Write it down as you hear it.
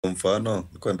Mfano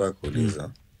nilikuwa nataka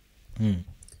kuuliza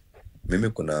mimi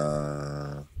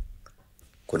kuna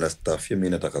stuff mimi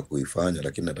nataka kuifanya,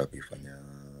 lakini nataka kuifanya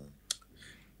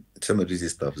tuseme hizi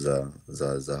stuff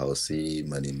za house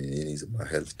manini za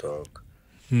health talk,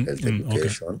 health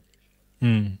education,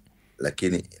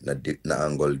 lakini na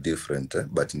angle different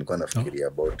but nilikuwa nafikiria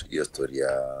about hiyo story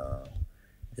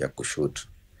ya kushoot.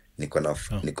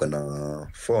 Niko na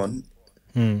phone.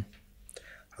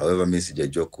 However, mimi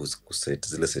sijajua kuset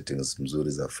zile settings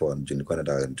mzuri za phone. Juu nilikuwa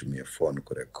nataka nitumie phone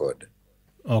kurecord.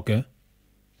 Okay.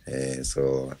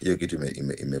 So hiyo kitu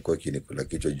imekuwa kinikula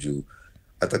kichwa juu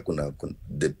hata kuna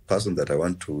the person that I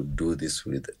want to do this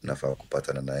with nafaa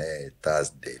kupatana na yeye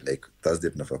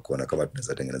Thursday tunafaa kuona kama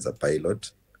tunaweza tengeneza pilot.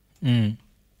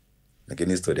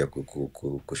 Lakini story ya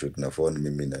kushoot na phone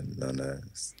mimi naona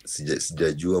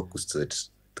sijajua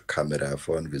kuset camera ya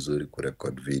phone vizuri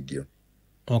kurecord video.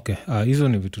 Okay, hizo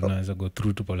ni vitu tunaweza go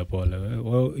through tu pole pole.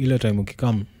 Well, ile time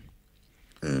ukikam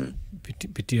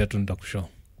pitia tu nitakushow.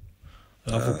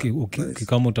 Alafu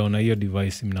ukikam utaona hiyo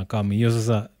device mnakam. Hiyo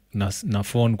sasa na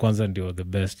phone kwanza ndio the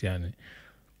best yani.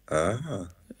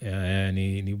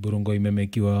 Ni burungo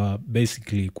imemekiwa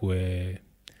basically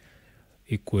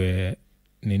ikwe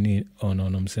nini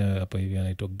ono msema hapa hivi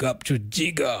anaitwa Gapcho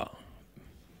Jiga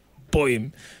poem.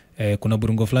 Kuna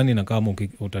burungo fulani na kama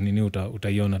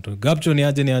utaiona tu. Gapcho ni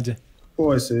aje?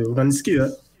 Poa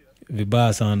unanisikia?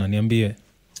 Vibaya sana, niambie.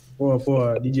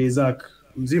 Poa DJ Zak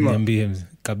mzima? Niambie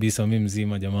kabisa, mimi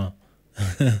mzima jamaa.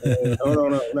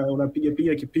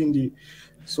 Unapiga kipindi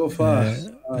so far.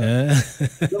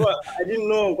 I didn't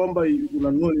know kwamba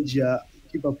una knowledge ya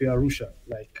hip hop ya Arusha,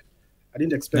 like I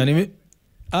didn't expect.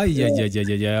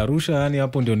 Arusha yani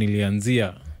hapo ndio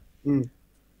nilianzia.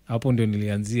 Hapo ndio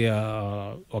nilianzia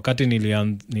wakati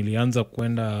nilianza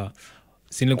kwenda,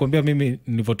 si nilikwambia mimi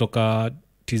nilipotoka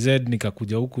TZ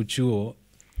nikakuja huku chuo,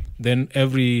 then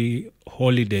every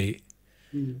holiday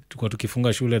tulikuwa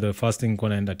tukifunga shule, the first thing nilikuwa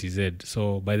naenda TZ.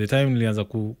 So by the time nilianza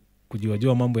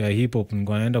kujua mambo ya hip hop,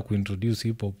 nilikuwa naenda kuintroduce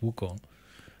hip hop huko,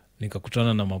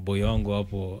 nikakutana na maboy wangu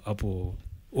hapo.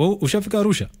 Ushafika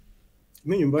Arusha?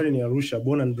 Mimi nyumbani ni Arusha,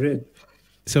 born and bred.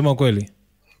 Sema kweli.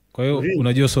 Kwa hiyo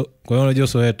unajua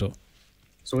Soweto.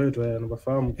 Soweto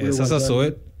nafahamu kule.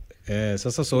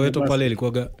 Sasa Soweto pale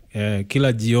ilikuwa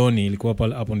kila jioni ilikuwa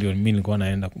pale, hapo ndio mimi nilikuwa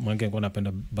naenda, maana nilikuwa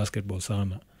napenda basketball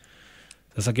sana.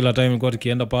 Sasa kila time nilikuwa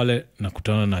tukienda pale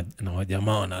nakutana na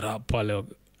wajamaa wana rap pale,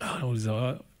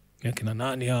 nauliza ni kina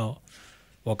nani hao,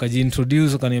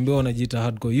 wakajiintroduce wakaniambia wanajiita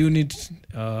Hardcore Unit,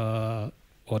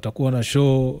 watakuwa na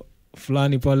show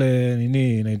fulani pale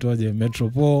nini inaitwaje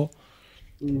Metropole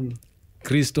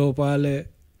Kristo pale.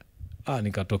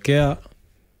 Nikatokea.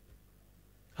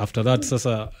 After that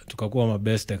sasa tukakuwa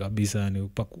mabeste kabisa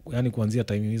yani kuanzia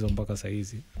time hizo mpaka saa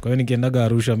hizi. Kwa hiyo nikiendaga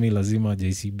Arusha mimi lazima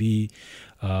JCB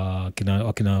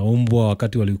wakina Umbwa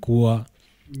wakati walikuwa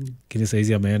kile saa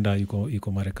hizi ameenda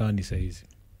yuko Marekani saa hizi.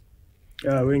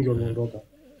 Wengi wameondoka.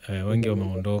 Wengi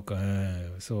wameondoka.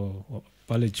 So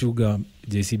pale Chuga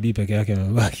JCB peke yake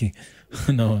amebaki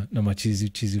na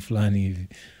machizi fulani hivi.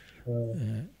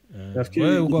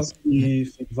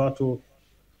 Nafikiri Vato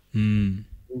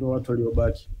ndio watu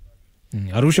waliobaki.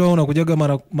 Arusha unakujaga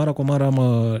mara kwa mara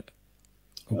ama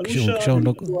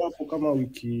ukishaondoka? Hapo kama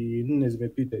wiki 4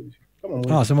 zimepita hivi.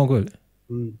 Kama sema kweli.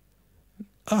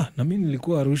 Na mimi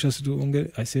nilikuwa Arusha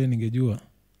ningejua.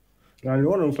 Na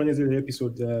niliona unafanya zile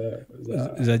episode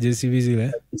za JCB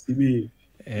zile. JCB.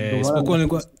 Isipokuwa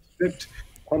nilikuwa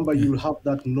kwamba you have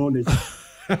that knowledge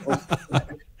of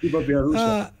hip-hop ya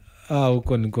Arusha.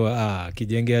 Huko nilikuwa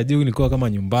Kijengea Juu nilikuwa kama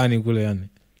nyumbani kule yani.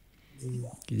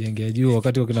 Kijengea Juu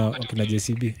wakati wakina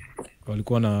JCB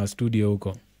walikuwa na studio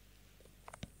huko.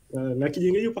 Na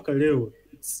Kijengea Juu mpaka leo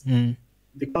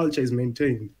the culture is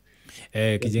maintained.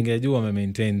 Kijengea Juu wame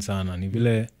maintain sana. Ni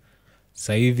vile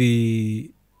sasa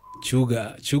hivi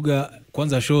Chuga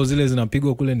kwanza show zile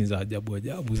zinapigwa kule ni za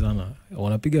ajabu sana.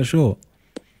 Wanapiga show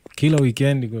kila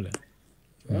weekend kule.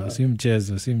 Si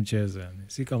mchezo yani.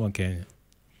 Si kama Kenya.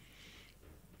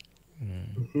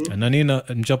 Na nini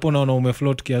mchapo naona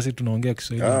umefloat kiasi tunaongea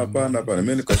Kiswahili. Hapana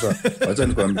mimi niko sawa.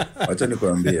 Acha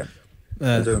nikwambie.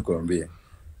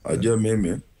 Unajua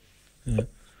mimi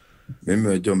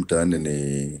unajua mtaani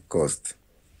ni coast.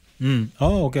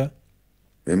 Okay.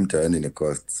 Mimi mtaani ni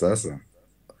coast. Sasa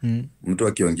mtu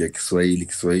akiongea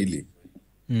Kiswahili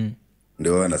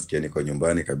ndio anasikia niko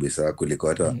nyumbani kabisa kuliko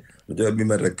hata unajua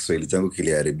mimi hata Kiswahili changu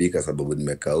kiliharibika sababu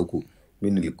nimekaa huku.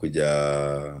 Mimi nilikuja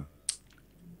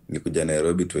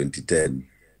Nairobi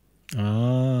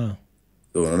 2010.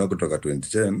 So unaona kutoka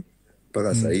 2010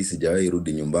 mpaka saa hii sijawahi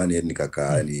rudi nyumbani,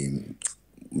 nikakaa ni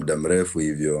muda mrefu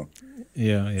hivyo.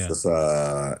 Yeah.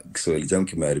 Sasa Kiswahili changu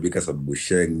kimeharibika sababu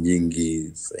sheng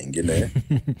nyingi saa ingine.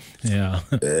 Yeah.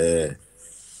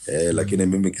 Lakini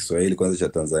mimi Kiswahili kwanza cha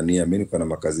Tanzania, mimi niko na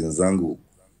makazi zangu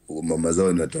mama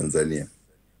zao ni wa Tanzania.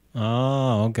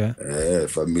 Okay.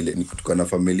 Familia, tuko na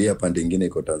familia pande nyingine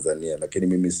iko Tanzania, lakini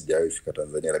mimi sijawahi fika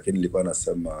Tanzania, lakini nilikuwa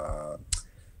nasema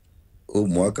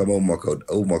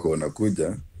mwaka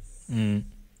unakuja.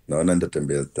 Naona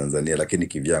nitatembea Tanzania, lakini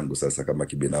kivyangu sasa, kama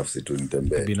kibinafsi tu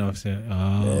nitembee. Kibinafsi.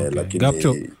 Okay. Lakini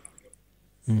Gapcho.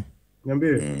 Niambie.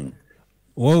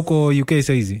 Wewe uko UK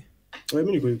saizi?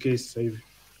 Mimi niko UK sasa hivi.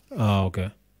 Okay.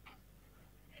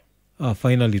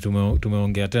 Finally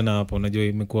tumeongea tena hapo. Unajua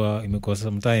imekuwa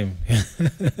some time.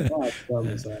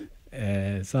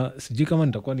 Sasa sijui kama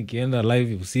nitakuwa nikienda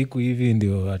live usiku hivi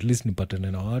ndio at least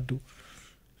nipatane na watu.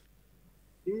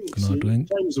 Kuna watu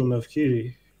wengi.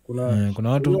 Unafikiri kuna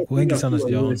watu wengi sana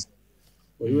sijaona.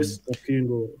 US nafikiri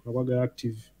ndo nakuwa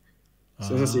active.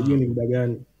 Sasa sijui ni muda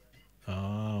gani.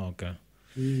 Okay.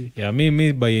 Yeah,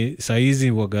 mimi by saizi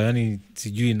huwaga yani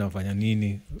sijui nafanya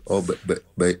nini.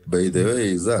 By the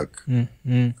way, Zach,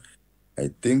 I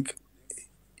think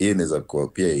hii inaweza kuwa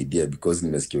pia idea, because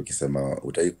nimesikia ukisema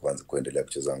utaki kuanza kuendelea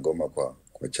kucheza ngoma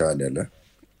kwa channel.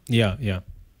 Yeah.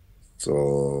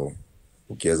 So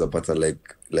ukiweza pata like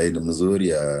line mzuri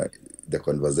ya the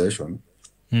conversation,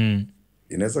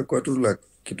 inaweza kuwa tu like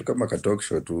kitu kama ka talk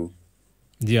show tu.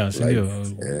 Yeah, sindio.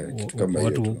 Kitu kama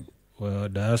watu hiyo tu.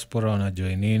 Diaspora wana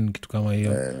join in kitu kama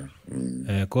hiyo.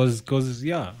 Cause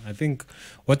yeah, I think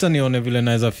wacha nione vile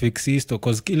naweza fix histo,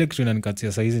 cause kile kitu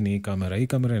inanikatia saizi ni hii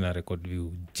kamera ina record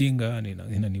view jinga,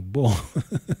 ina ni bo.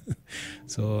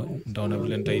 So nitaona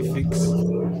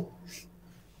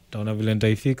vile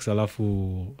nitaifix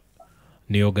alafu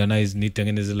ni organize,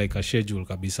 nitengeneze like a schedule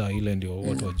kabisa, ile ndio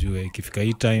watu wajue ikifika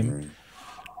hii time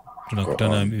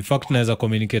tunakutana. In fact naweza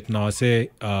communicate na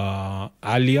wase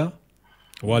earlier,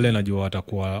 wale najua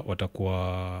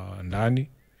watakuwa ndani,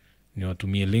 ni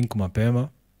watumie link mapema,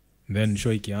 then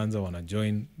show ikianza wana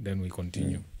join, then we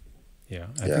continue.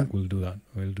 I think we'll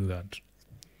do that.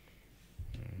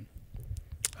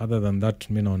 Other than that,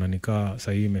 mimi naona nikaa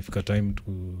sahii imefika time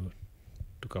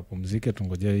tukapumzike,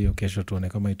 tungojea hiyo kesho tuone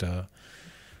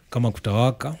kama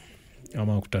kutawaka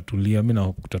ama kutatulia. Mimi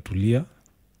na kutatulia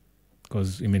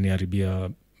because imeniharibia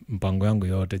mpango yangu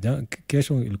yote.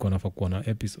 Kesho ilikuwa nafaa kuwa na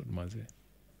episode mazee,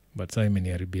 but sasa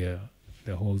imeniharibia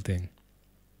the whole thing.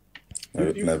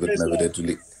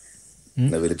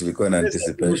 Na vile tulikuwa na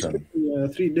anticipation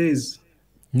 3 days.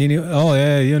 Nini?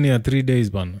 Hiyo ni ya 3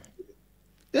 days bana.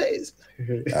 Days.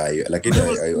 Lakini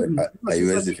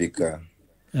haiwezi fika.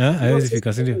 Haiwezi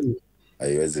fika, si ndio?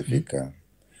 Haiwezi fika.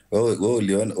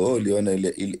 Uliona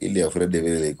ile ya Friday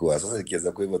vile ilikuwa. Sasa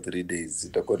ikianza kwa hivyo 3 days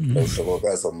itakuwa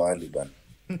tutakokaa Somali bana.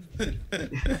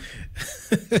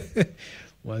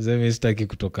 Wazee mimi sitaki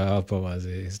kutoka hapa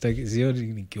wazee. Sio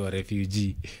nikiwa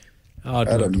refugee.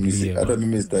 Hata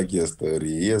mimi sitaki hiyo story.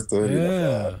 Hiyo story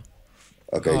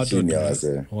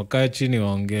wakae chini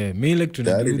waongee. Mimi ile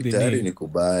tayari ni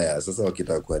kubaya. Sasa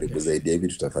wakitaka kuharibu zaidi hivi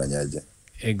tutafanyaje?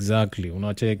 Exactly,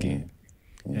 unacheki.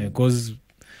 Because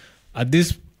at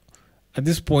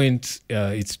this point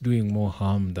it's doing more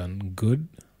harm than good.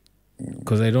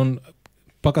 Because I don't,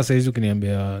 paka saizi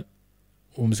ukiniambia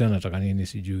umse anataka nini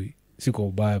sijui, siko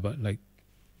ubaya, but like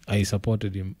I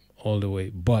supported him all the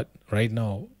way, but right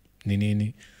now ni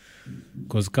nini?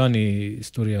 Because kani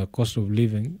story ya cost of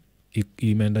living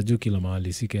imeenda juu kila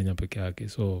mahali, si Kenya peke yake.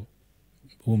 So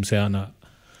umse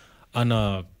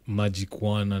ana magic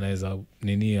one, anaweza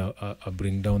nini a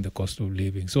bring down the cost of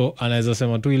living. So anaweza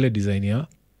sema tu ile design ya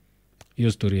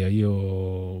hiyo story ya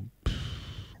hiyo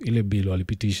ile bill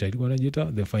walipitisha, ilikuwa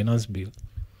inajiita the finance bill.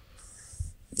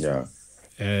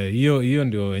 Hiyo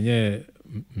ndio wenye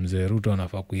mzee Ruto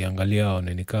anafaa kuiangalia,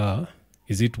 aonenikaa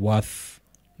is it worth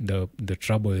the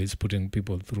trouble is putting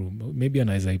people through. Maybe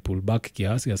anaweza pull back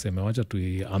kiasi, aseme wacha tu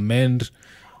amend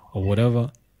or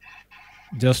whatever,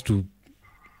 just to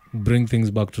bring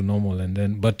things back to normal, and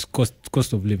then but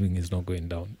cost of living is not going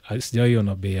down.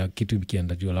 Sijaiona bei ya kitu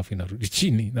ikienda juu alafu inarudi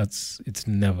chini. It's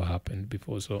never happened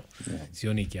before, so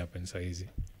sioni ikihappen saizi.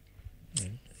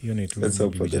 Let's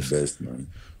hope for the best, man.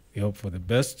 We hope for the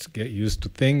best, get used to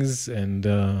things, and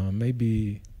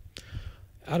maybe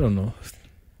I don't know.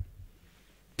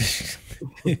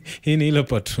 Hii ni ile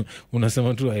part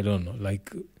unasema tu I don't know,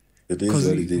 like it is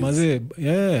what it is.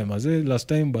 Mazee last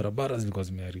time barabara zilikuwa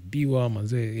zimeharibiwa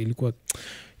mazee, ilikuwa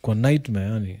kwa nightmare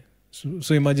yani.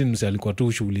 So imagine mse alikuwa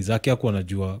tu shughuli zake, hakuwa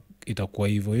anajua itakuwa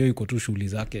hivyo. Yeye yuko tu shughuli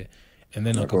zake, and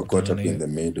then akakutana in the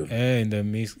middle. In the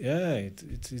mix.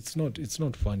 It's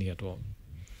not funny at all.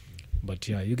 But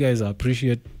yeah, you guys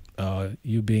appreciate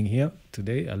you being here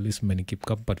today. At least keep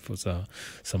comfort for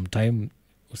some time.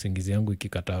 Usingizi yangu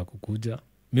ikikataa kukuja.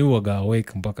 Mi huwaga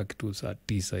awake mpaka kitu saa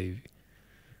 9 hivi.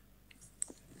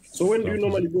 So when do you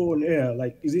normally go on air?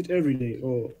 Like, is it every day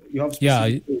or you have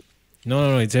specific days?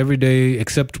 No, it's every day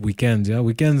except weekends. Yeah,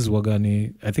 weekends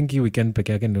wagani. I think hii weekend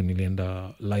peke yake ndo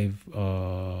nilienda live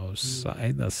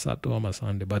either Saturday or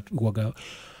Sunday, but waga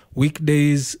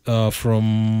weekdays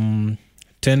from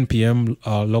 10 p.m.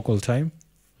 Local time.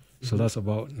 So that's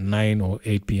about 9 or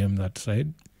 8 p.m. that side.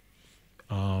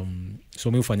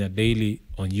 So mi hufanya daily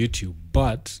on YouTube,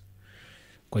 but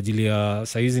kwa ajili ya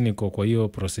saizi niko kwa hiyo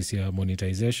process ya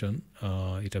monetization,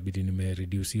 itabidi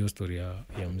nimereduce hiyo story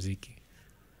ya mziki.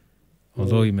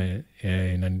 Although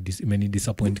imeni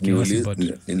disappoint kiasi, but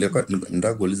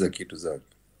ndio kuuliza kitu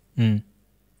zake.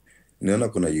 Niona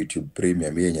kuna YouTube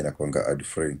Premium yenye nakwanga ad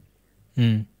free.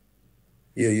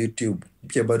 Hiyo YouTube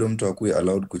pia bado mtu akuwe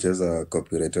allowed kucheza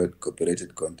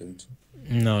copyrighted content.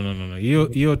 No.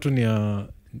 Hiyo tu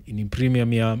ni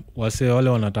premium ya wase wale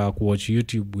wanataka kuwatch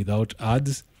YouTube without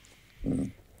ads.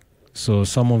 So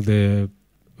some of the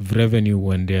revenue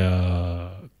when they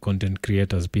are content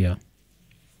creators pia.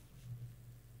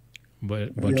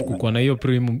 But kukua na hiyo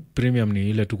premium ni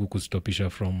ile tu kukustopisha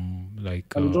from like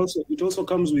and it also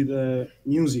comes with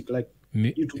music, like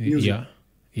YouTube music.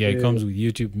 Yeah, it comes with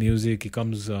YouTube music. It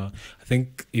comes I think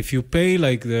if you pay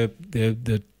like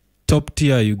the top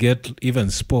tier, you get even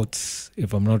sports,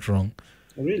 if I'm not wrong.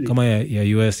 Really? Kama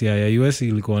ya US, ya US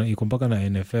ilikuwa iko mpaka na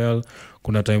NFL.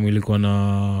 Kuna time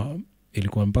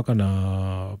ilikuwa mpaka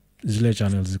na zile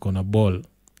channels ziko na ball,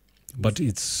 but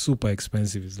it's super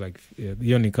expensive. It's like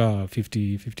hiyo ni ka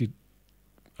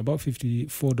about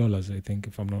 $54, I think,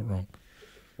 if I'm not wrong.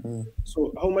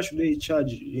 So how much do they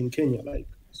charge in Kenya, like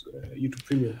YouTube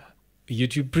Premium?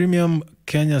 YouTube Premium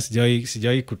Kenya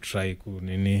sijai kutry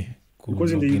kunini.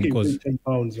 Because in the UK it's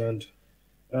 £10 and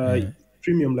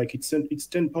premium, like it's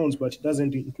 £10, but it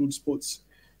doesn't include sports.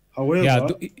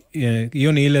 However,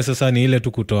 hiyo ni ile sasa ni ile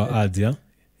tu kutoa ads, ya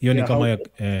hiyo ni kama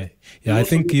I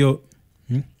think hiyo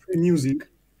free music,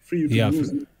 free YouTube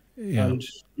music, and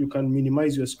you can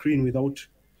minimize your screen without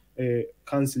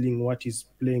cancelling what is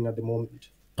playing at the moment.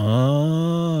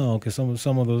 Okay, some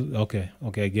of those, okay,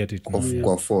 I get it.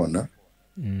 Kwa phone,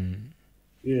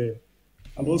 yeah.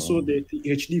 And also the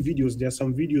HD videos, there are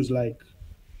some videos like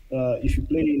if you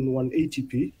play in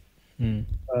 180p,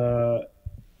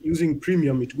 using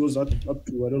premium, it goes up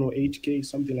to, I don't know, 8K,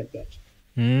 something like that.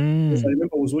 Because I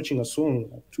remember I was watching a song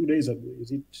like 2 days ago.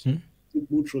 Is it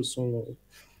Boutro's song?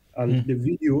 And the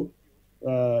video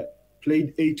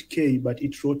played 8K, but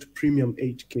it wrote premium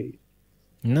 8K.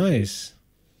 Nice.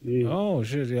 Yeah. Oh,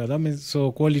 shit, yeah. That means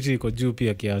so quality iko juu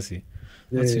pia kiasi.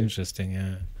 That's interesting,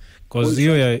 yeah. Because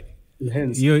hiyo ya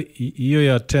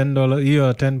 $10, hiyo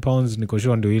ya £10 niko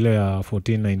sure ndio ile ya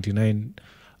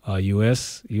 $14.99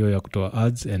 US, hiyo ya kutoa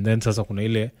ads. And then sasa kuna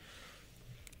ile,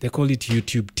 they call it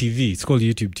YouTube TV. It's called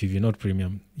YouTube TV, not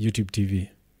premium. YouTube TV.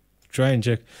 Try and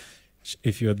check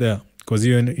if you're there. Because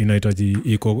hiyo inahitaji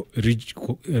iko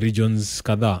regions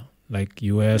kadhaa,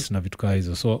 like US na vitu kaa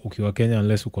hizo. So ukiwa Kenya,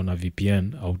 unless uko na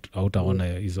VPN, hautaona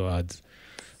hizo ads.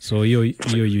 So hiyo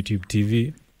YouTube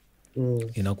TV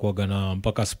inakuwaga na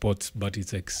mpaka sports, but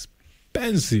it's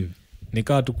expensive.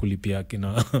 Nikaa tu kulipia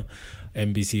kina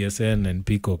MBCSN and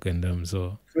Peacock and them.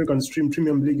 So you can stream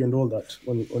Premium League and all that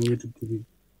on YouTube TV.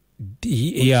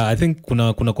 Yeah, I think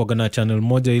kuna kuwaga na channel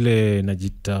moja ile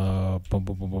najita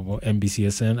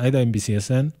MBCSN, either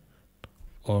MBCSN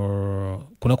or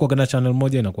kuna kuwaga na channel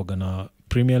moja inakuwaga na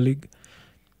Premier League,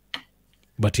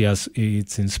 but yes,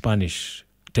 it's in Spanish.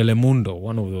 Telemundo,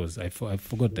 one of those. I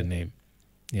forgot the name.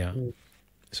 Yeah.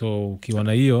 So ukiwa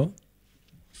na hiyo,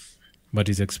 but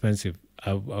it's expensive.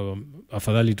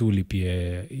 Afadhali tu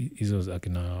ulipie hizo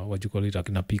akina what you call it,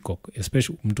 akina Peacock,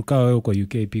 especially mtu kaa wewe kwa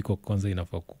UK. Peacock kwanza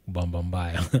inafaa kubamba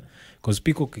mbaya because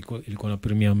Peacock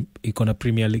iko na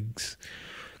Premier Leagues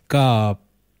ka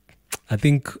I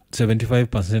think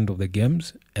 75% of the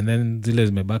games, and then zile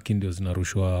zimebaki ndio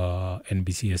zinarushwa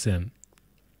NBCSN.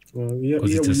 Yeah,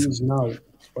 we use Now,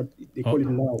 but they call it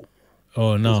Now.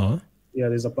 Oh, Now. Yeah,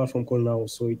 there's a platform called Now,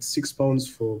 so it's £6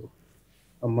 for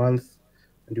a month,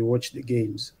 and you watch the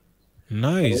games.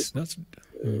 Nice.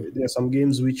 There are some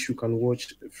games which you can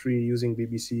watch free using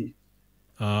BBC.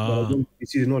 But again,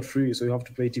 BBC is not free, so you have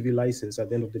to pay TV license at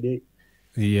the end of the day.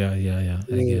 Yeah.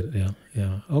 I get it.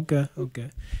 Yeah. Okay.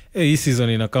 Hey, this season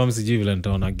inakam sijui vile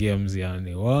nitaona games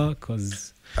yani.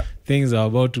 Because things are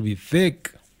about to be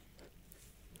thick.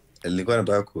 Nilikuwa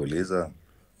nataka kuuliza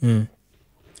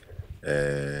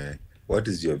what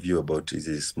is your view about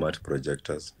these smart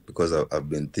projectors? Because I've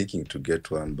been thinking to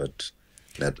get one, but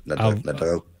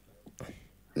nataka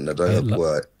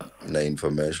kuwa na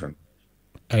information.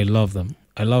 I love them.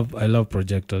 I love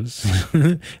projectors.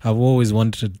 I've always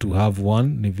wanted to have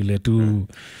one. Ni vile tu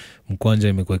mkwanja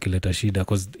imekuwa kileta shida,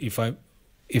 because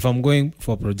if I'm going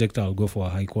for a projector, I'll go for a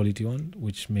high quality one,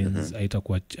 which means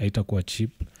haitakuwa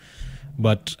cheap.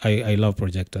 But I love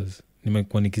projectors.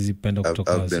 Nimekuwa nikizipenda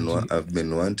kutoka. I've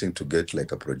been wanting to get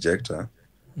like a projector.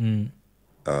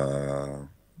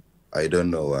 I don't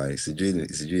know why.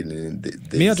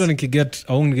 Me, I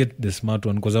won't get the smart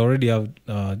one because I already have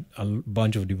a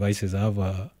bunch of devices. I have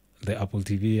the Apple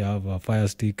TV, I have a Fire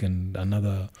Stick, and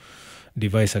another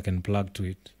device I can plug to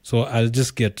it. So I'll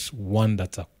just get one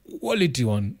that's a quality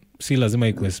one. Si lazima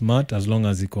ikuwe smart, as long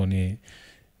as iko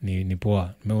ni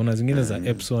poa. Meona zingine za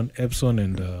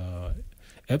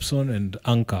Epson and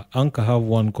Anker. Anker have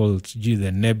one called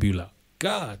the Nebula.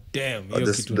 God damn.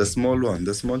 The small one,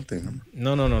 the small thing.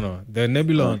 No. The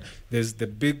Nebula one, there's the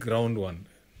big round one.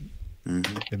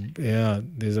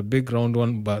 There's a big round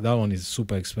one, but that one is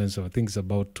super expensive. I think it's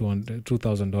about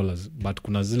 $2,000. But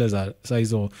kuna zile za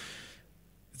hizo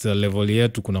za level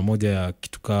yetu, kuna moja ya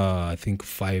kituka, I think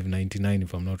 $599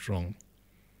 if I'm not wrong.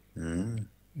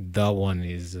 That one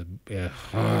is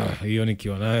hiyo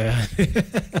nikiona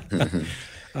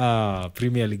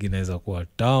Premier League inaweza kuwa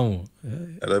tamu.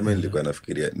 Hata mimi nilikuwa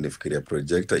nafikiria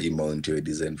projector imount your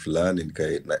design fulani,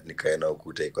 nikaena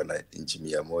ukuta iko na inchi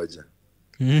 100.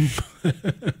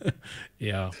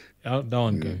 Yeah, that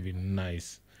one can be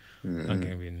nice. That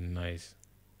can be nice.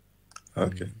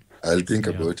 Okay, I'll think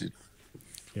about it.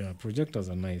 Yeah, projectors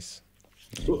are nice.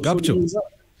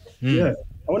 Yeah,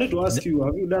 I wanted to ask you,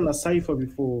 have you done a cipher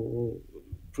before or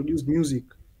produced music?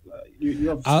 You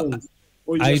have songs?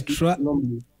 I try.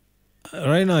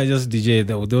 Right now I just DJ.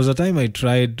 There was a time I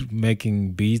tried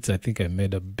making beats. I think I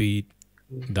made a beat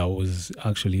that was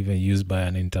actually even used by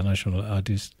an international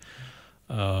artist.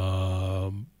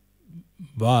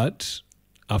 But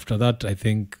after that, I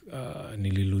think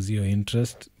nearly lose your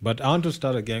interest. But I want to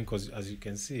start again because, as you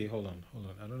can see, hold on.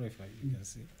 I don't know if you can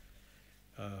see.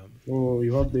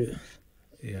 You have the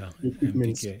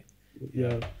MPK.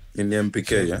 Yeah. In the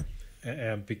MPK, yeah?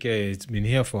 MPK, it's been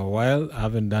here for a while. I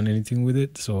haven't done anything with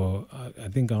it, so I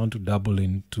think I want to double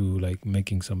into like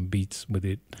making some beats with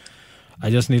it.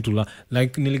 I just need to learn.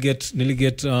 Like nearly get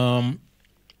a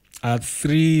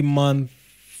 3-month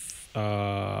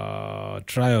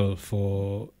trial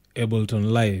for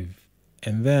Ableton Live,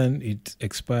 and then it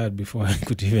expired before I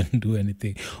could even do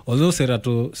anything. Although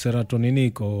Serato nini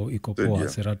iko poa,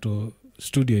 Serato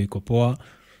Studio iko poa.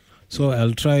 So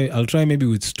I'll try maybe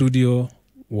with Studio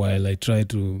while I try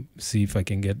to see if I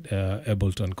can get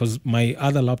Ableton, because my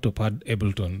other laptop had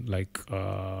Ableton, like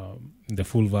the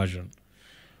full version.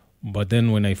 But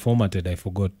then when I formatted, I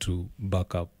forgot to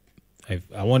back up.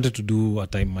 I wanted to do a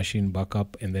time machine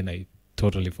backup, and then I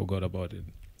totally forgot about it.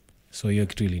 So you're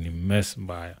really in a mess.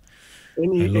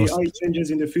 Any AI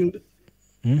changes in the field?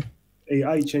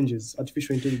 AI changes,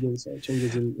 artificial intelligence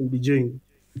changes in DJing.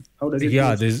 How does it?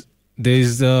 Yeah,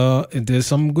 there's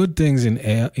some good things in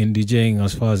DJing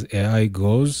as far as AI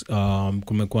goes.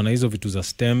 Kumekuwa na hizo vitu za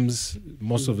stems.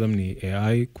 Most of them ni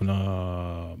AI.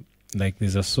 Kuna like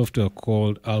there's a software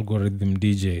called Algorithm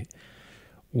DJ,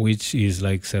 which is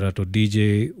like Serato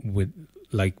DJ with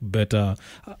like better.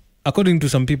 According to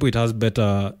some people, it has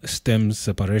better stem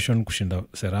separation kushinda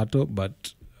Serato,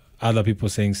 but other people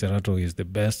saying Serato is the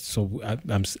best. So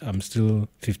I'm still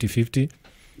 50-50,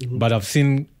 but I've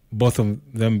seen both of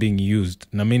them being used.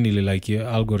 And I mainly like your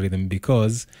Algorithm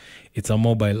because it's a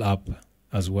mobile app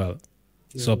as well.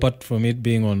 Yeah. So apart from it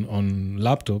being on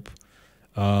laptop,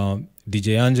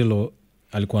 DJ Angelo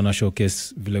alikuwa na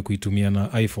showcase vile kuitumia na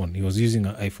iPhone. He was using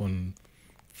an iPhone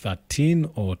 13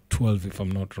 or 12 if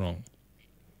I'm not wrong.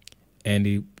 And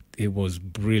it was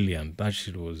brilliant. That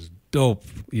shit was dope.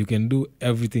 You can do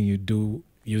everything you do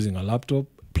using a laptop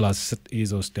plus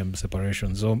ISO stem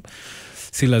separation. So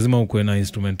si lazima ukwe na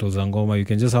instrumentals za ngoma. You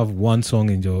can just have one song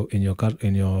in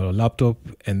your laptop,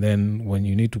 and then when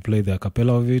you need to play the a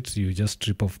cappella of it, you just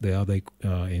strip off the other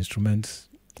instruments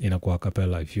inakuwa a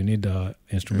cappella. If you need a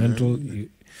instrumental, you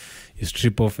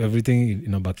strip off everything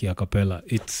inabaki a cappella.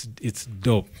 It's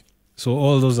dope. So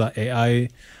all those are AI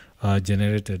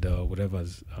generated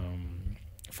whatever's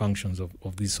functions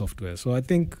of this software. So I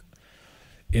think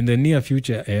in the near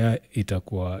future AI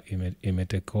itakuwa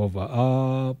take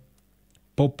over.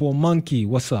 Popo Monkey,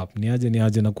 what's up?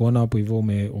 Niaje na kuona hapo hivyo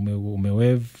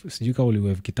umewave. Sijui kama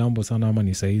uliwave kitambo sana ama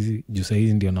ni saizi. Juu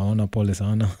saizi ndio naona, pole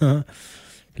sana.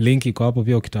 Link iko hapo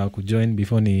pia ukitaka kujoin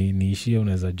before niishie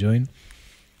unaweza join.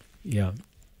 Yeah.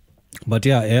 But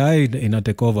yeah, AI ina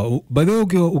take over. By the way,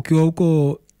 ukiwa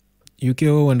huko UK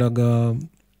wendaga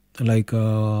like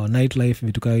nightlife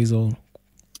vitu kaa hizo?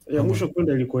 Mwisho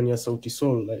kwenda ilikuwa ni ya Sauti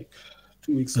Sol like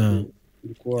 2 weeks ago.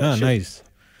 Ilikuwa nice.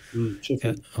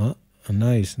 Sheffield.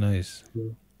 Nice.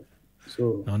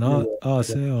 So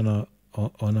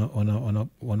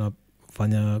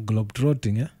wanafanya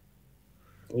globetrotting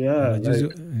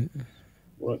like,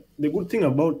 well, the good thing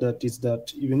about that is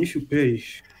that even if you pay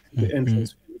the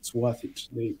entrance, it's worth it.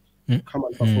 They come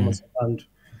and perform as a band.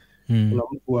 Kuna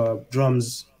mtu wa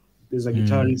drums, there's a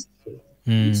guitarist, so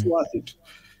it's worth it.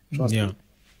 Trust me.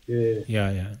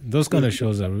 Yeah. Those kind of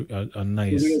shows are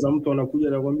nice. Zile mtu anakuja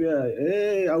anakuambia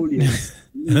audience.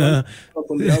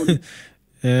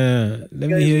 Let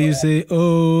me hear you say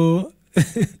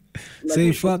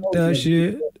say fuck that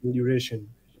shit. Duration.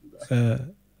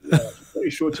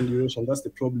 Very short in duration. That's the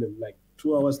problem. Like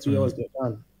 2 hours, 3 hours, they're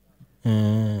done.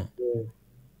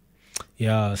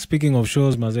 Yeah. Speaking of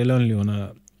shows, mazela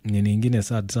niliona nini ingine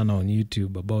sad sana on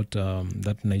YouTube about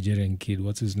that Nigerian kid.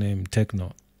 What's his name?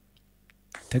 Techno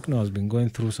has been going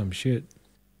through some shit.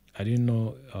 I didn't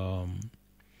know.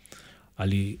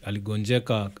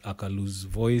 Aligonjeka aka lose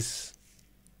voice.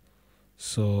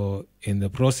 So in the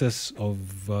process of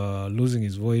losing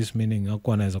his voice, meaning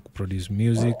hakuwa anaweza kuproduce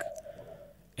music,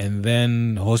 and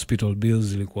then hospital bills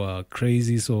zilikuwa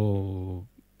crazy, so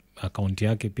account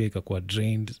yake pia ikakuwa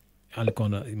drained. Alikuwa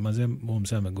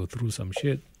mzee amego through some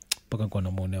shit mpaka kwa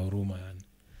namwonea huruma yani.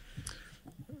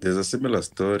 There's a similar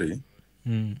story.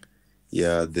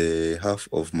 Yeah, the half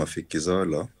of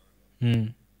Mafikizolo,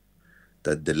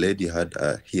 that the lady had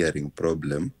a hearing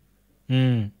problem.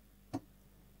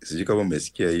 Sijui kama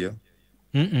umesikia hiyo?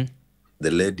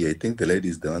 The lady, I think the lady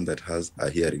is the one that has a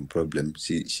hearing problem.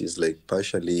 She's like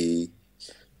partially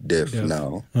deaf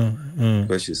now.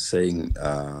 Because she's saying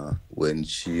when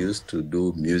she used to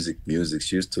do music,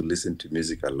 she used to listen to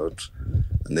music a lot.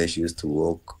 And then she used to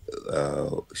walk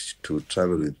to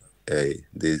travel with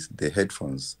the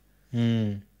headphones,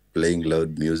 playing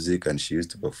loud music, and she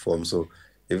used to perform. So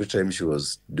every time she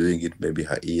was doing it, maybe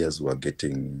her ears were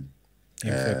getting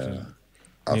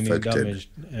affected,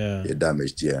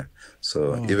 damaged.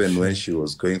 So even when she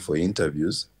was going for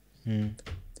interviews,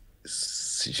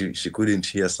 she couldn't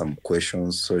hear some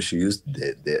questions, so she used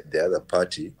the other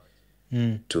party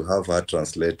to have her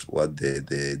translate what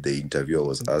the interviewer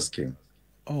was asking.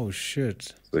 Oh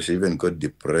shit. So she even got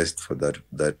depressed for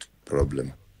that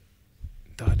problem.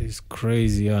 That is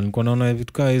crazy. And kunaona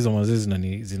vitu kama hizo mazezi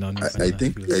I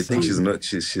think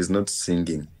she's not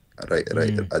singing right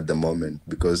at the moment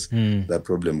because that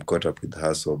problem caught up with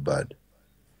her so bad.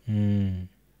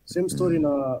 Same story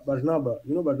na Barnaba.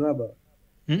 You know Barnaba?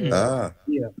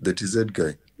 The TZ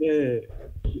guy. Yeah.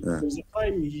 There's a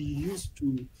time he used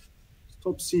to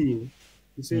stop singing.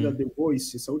 He said that the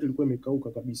voice, sauti ilikuwa imekauka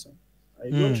kabisa. I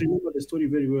don't remember the story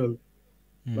very well.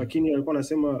 Lakini alikuwa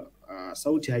anasema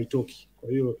sauti haitoki. Kwa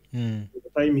hiyo the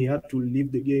time he had to leave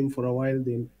the game for a while,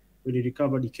 then when he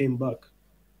recovered he came back.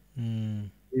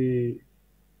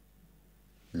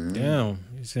 Damn,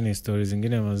 hizi ni stories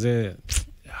zingine mazee.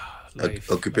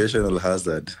 Occupational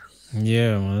hazard.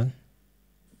 Yeah, man.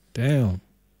 Damn.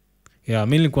 Yeah,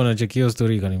 mimi nilikuwa nacheki hiyo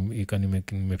story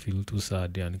nimefeel too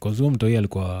sad yani. Cause huyo mtoi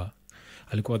alikuwa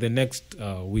the next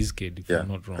Wizkid if I'm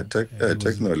not wrong.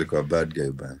 Techno alikuwa bad guy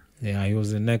man. Yeah, he was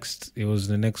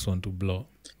the next one to blow.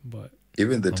 But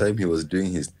even the time he was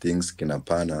doing his things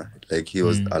kinapana, like he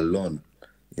was alone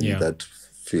in that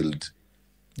field.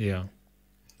 Yeah.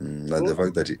 And the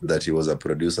fact that he was a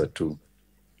producer too.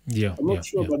 Yeah. I'm not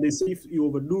sure, but they say if you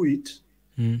overdo it,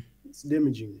 it's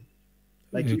damaging.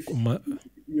 Like if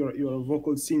you're a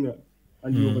vocal singer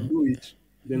and you overdo it,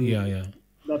 then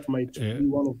that might be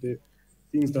one of the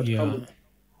things that come.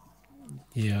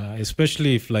 Yeah,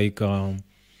 especially if like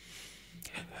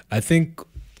I think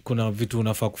kuna vitu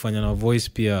unafaa kufanya na voice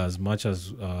pia as much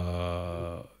as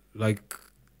like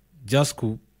just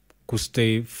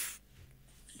kustay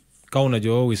kama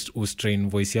unajua ustrain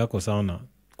voice yako sana,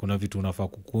 kuna vitu unafaa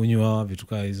kukunywa, vitu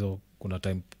kama hizo, kuna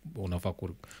time unafaa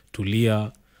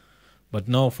kutulia. But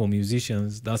now for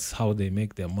musicians, that's how they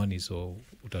make their money, so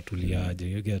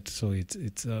utatuliaje, you get, so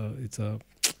it's a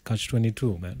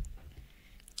catch-22 man.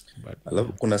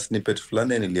 Alafu kuna snippet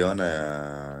fulani niliona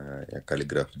ya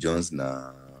Calligraph Jones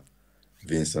na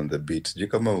Vince on the Beat. Je,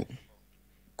 kama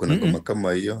kuna ngoma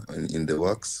kama hiyo in the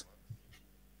works?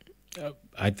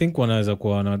 I think wanaweza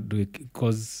kuwa wanadu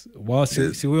because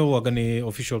si wewe wagani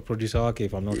official producer wake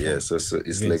if I'm not wrong. Yeah, so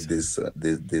it's Vince. Like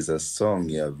there's a song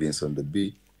Vince on the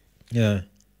Beat. Yeah.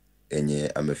 Enye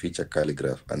amefeature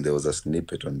Calligraph and there was a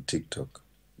snippet on TikTok.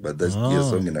 But that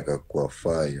song inakakuwa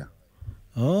fire.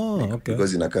 Okay.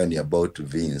 Because inakaa ni about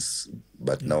Vince,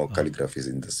 but now calligraphy is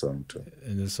in the song too.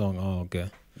 In the song, okay.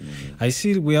 I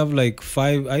see we have like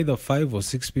either 5 or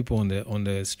 6 people on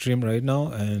the stream right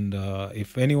now, and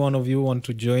if any one of you want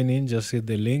to join in, just hit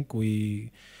the link.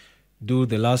 We do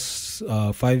the last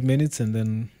 5 minutes, and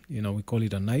then we call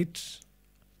it a night.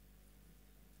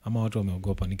 Ama watu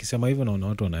wameogopa nikisema hivyo, naona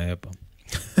watu wanaepa.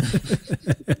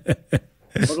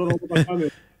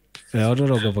 Watu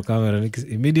wanaogopa kamera.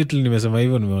 Immediately nimesema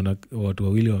hivyo, nimeona watu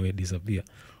wawili wamedisappear.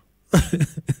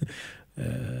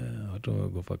 Watu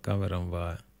wameogopa kamera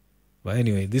mbaya. But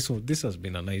anyway, this has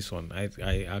been a nice one.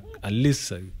 I at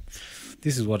least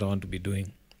this is what I want to be doing.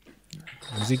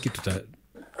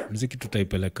 Muziki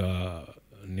tutaipeleka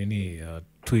nini,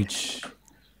 Twitch.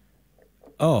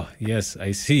 Oh yes,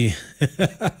 I see.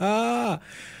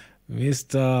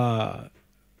 Mr.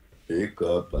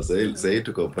 Iko hapa sasa,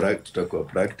 tutakuwa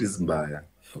practice mbaya.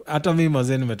 Hata mimi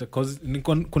mazeni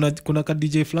kuna ka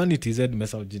DJ fulani TZ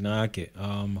nimesahau jina yake.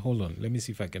 Hold on, let me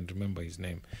see if I can remember his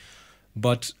name.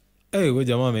 But wewe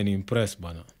jamaa ameniimpress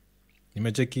bana.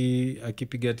 Nimecheki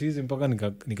akipiga tizi mpaka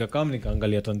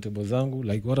nikaangalia turntable zangu,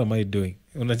 like what am I doing?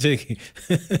 Unacheki?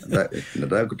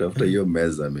 Nataka kutafuta hiyo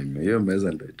meza mimi. Hiyo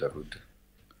meza ndio itafuta.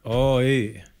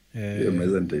 Hiyo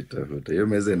meza ndio itafuta. Hiyo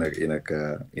meza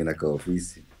inakaa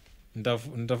ofisi.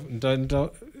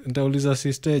 Nitauliza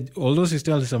sister, although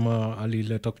sister alisema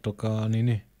alileta kutoka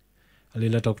nini?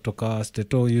 Alileta kutoka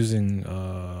Steto using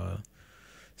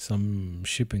some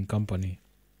shipping company.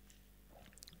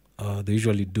 They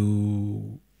usually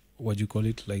do, what do you call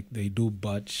it? Like they do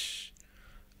batch.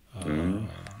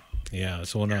 Yeah,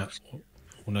 so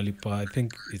unalipa, I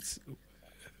think it's,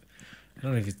 I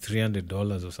don't know if it's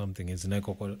 $300 or something. It's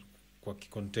naiko kwa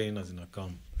containers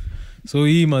inakam. So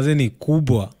hii mazeni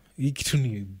kubwa. Hii kitu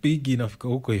ni big inafika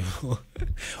huko hivyo.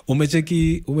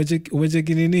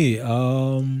 Umecheki nini?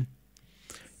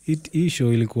 Hii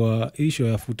show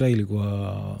ya futa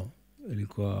ilikuwa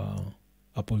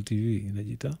Apple TV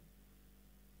inajita.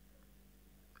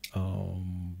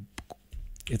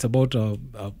 It's about a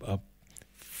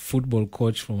football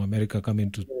coach from America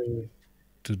coming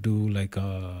to do like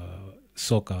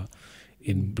soccer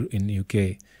in UK.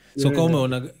 So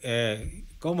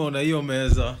kama una hiyo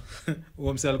meza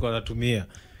huo msee alikuwa anatumia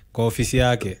kwa ofisi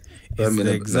yake.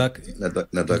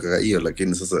 Nataka hiyo,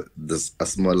 lakini sasa there's a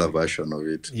smaller version of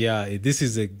it. Yeah, this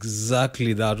is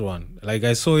exactly that one. Like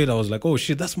I saw it, I was like, oh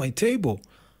shit, that's my table.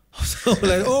 So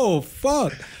like, oh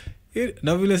fuck.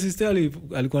 Na vile sister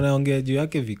alikuwa anaongea juu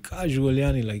yake casual,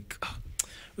 yani like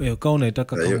kama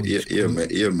unaitaka kama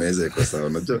hiyo meza iko sawa.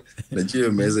 Unajua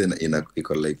hiyo meza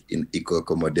iko like iko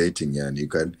accommodating, yani you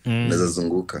can unaweza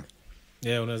zunguka.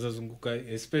 Yeah, unaweza zunguka,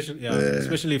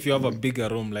 especially if you have a bigger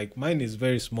room. Like mine is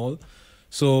very small,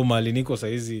 so mali niko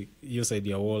saizi hiyo side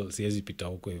ya wall siwezi pita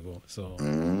huko hivyo. So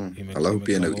alafu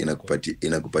pia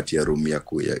inakupatia room ya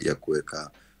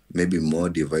kuweka maybe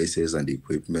more devices and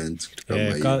equipment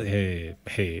kama hiyo.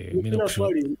 Mimi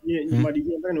nakushukuru.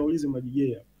 Madijia naulize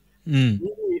madijia. Mimi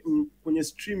kwenye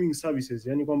streaming services,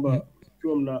 yani kwamba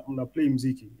ukiwa mna play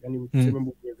muziki, yani tuseme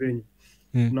kwenye venue,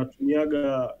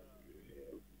 mnatumiaga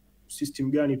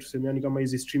system gani tuseme, yani kama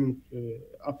hizi streaming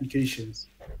applications?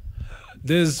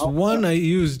 There's one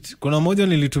I used, kuna moja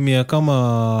nilitumia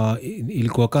kama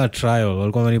ilikuwa kaa trial,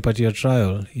 walikuwa wamenipatia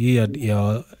trial hii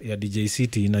ya DJ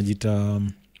City inajita,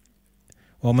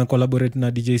 wame collaborate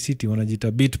na DJ City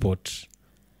wanajita Beatport.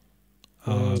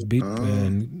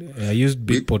 I used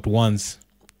Beatport once.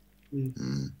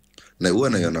 Na huwa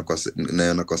naiona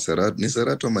kwa Serato. Ni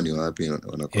Serato ama ni wapi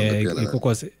wanakuambia?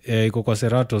 Iko kwa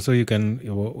Serato, so you can,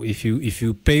 if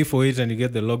you pay for it and you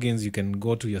get the logins, you can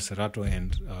go to your Serato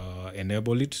and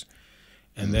enable it,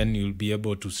 and then you'll be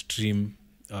able to stream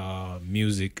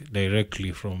music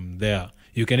directly from there.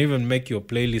 You can even make your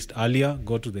playlist earlier,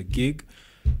 go to the gig.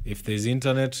 If there's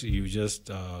internet, you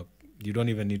just you don't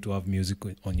even need to have music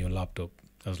on your laptop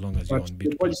as long as you're on Beatport.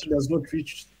 The quality does not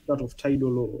reach that of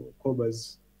Tidal or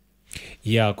Cobas.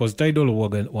 Yeah, because Tidal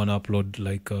wana upload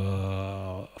like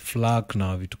FLAC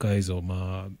na vitu kaa hizo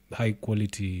high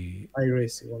quality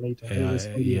iRes wanaita.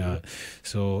 Yeah.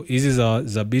 So hizi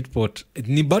za Beatport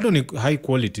ni bado ni high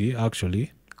quality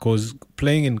actually, because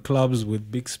playing in clubs with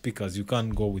big speakers, you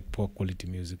can't go with poor quality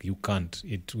music. You can't.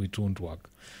 It won't work.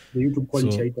 The YouTube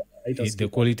quality the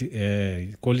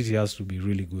quality has to be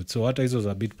really good. So hata hizo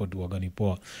za Beatport wagani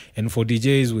poa. And for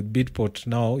DJs with Beatport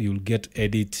now, you'll get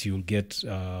edits, you'll get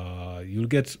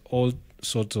all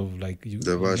sorts of like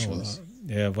the versions.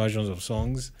 Versions of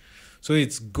songs. So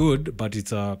it's good, but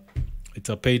it's a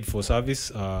paid for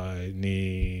service.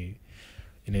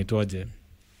 Inaitwaje?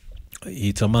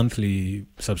 It's a monthly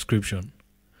subscription.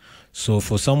 So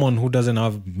for someone who doesn't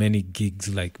have many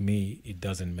gigs like me, it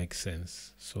doesn't make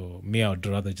sense. So me, I would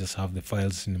rather just have the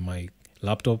files in my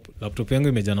laptop yangu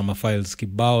imejana ma files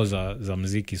kibao za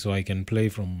mziki, so I can play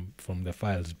from the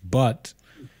files. But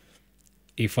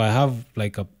if I have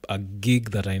like a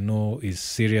gig that I know is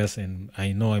serious and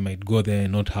I know I might go there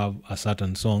and not have a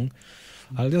certain song,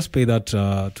 I'll just pay that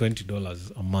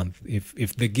 $20 a month.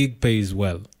 If the gig pays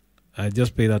well, I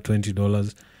just pay that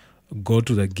 $20, go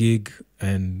to the gig,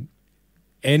 and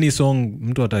any song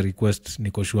mtu ata request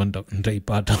niko sure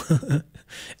nitaipata.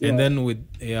 And then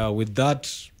with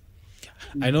that,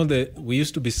 I know that we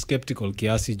used to be skeptical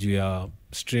kiasi juu ya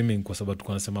streaming kwa sababu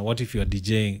tunasema what if you are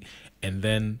DJing and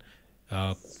then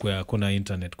kuna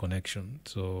internet connection.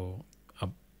 So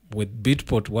with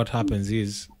Beatport, what happens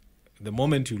is the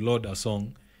moment you load a song,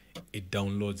 it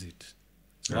downloads it.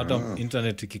 Hata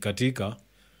internet ikikatika,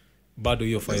 bado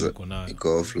hiyo file iko nayo.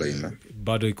 Iko offline.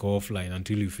 Bado iko offline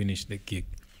until you finish the gig.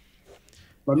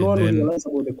 But no one will realize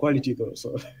about the quality though.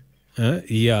 So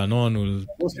yeah, no one will.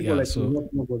 Most people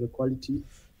not know about the quality.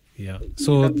 Yeah.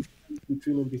 So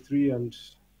between MP3 and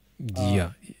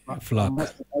FLAC,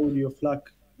 audio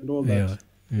FLAC and all that.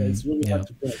 Yeah, it's really hard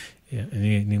to get. Yeah,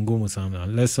 ni ngumu sana.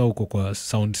 Unless uko kwa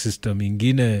sound system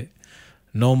ingine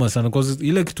noma sana, because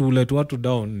ile kitu uletu watu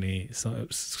down ni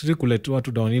kuletu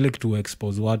watu down, ile kitu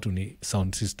expose watu ni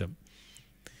sound system.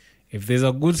 If there's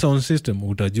a good sound system,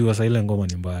 utajua sa ile ngoma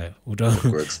ni mbaya.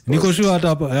 Niko sure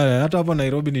hata hapa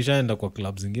Nairobi nishaenda kwa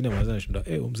club zingine mwanzo nashinda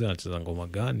mzee anacheza ngoma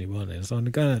gani bwana,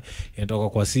 inaonekana inatoka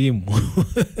kwa simu.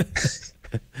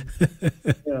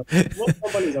 Yeah, most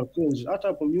companies have changed.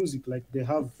 Hata for music, like they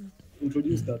have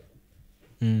introduced that.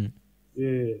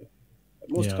 Yeah,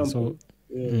 most companies.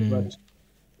 But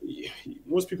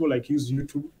most people like use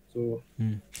YouTube. So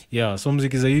yeah, so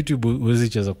muziki za YouTube huwezi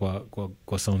cheza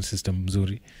kwa sound system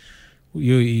mzuri.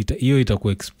 Hiyo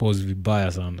itakuexpose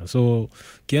vibaya sana. So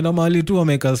kienda mahali tu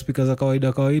wameka speaker za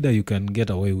kawaida, you can get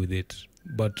away with it.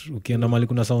 But ukienda mahali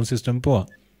kuna sound system poa,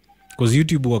 because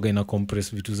YouTube waga ina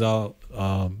compress vitu zao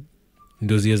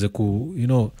ndio ziweze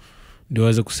ndio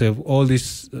waweze kusave all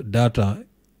this data.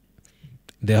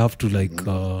 They have to like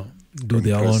do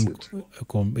their own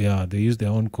they use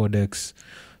their own codecs.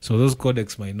 So those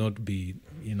codecs might not be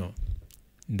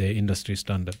the industry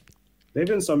standard. There are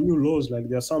even some new laws, like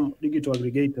there are some digital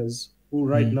aggregators who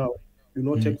right now do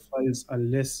not take files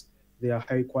unless they are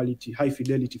high quality, high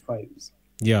fidelity files.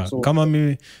 Yeah, so, kama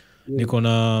mimi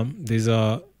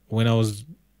when I was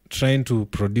trying to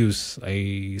produce,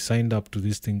 I signed up to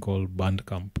this thing called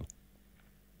Bandcamp.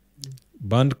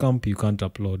 Bandcamp, you can't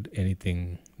upload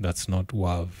anything that's not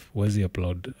WAV. Where's the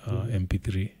upload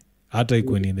MP3? Hata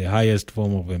iko in the highest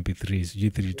form of MP3s,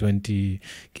 G320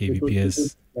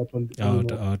 kbps.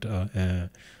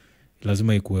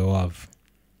 Lazima ikuwe WAV.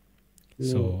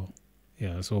 So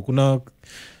yeah, so kuna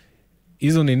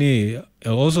hizo nini,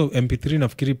 also MP3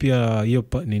 nafikiri pia hiyo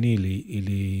nini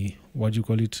ili what you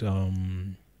call it,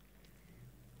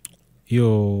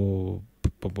 hiyo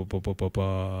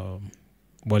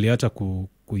waliacha ku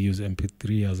use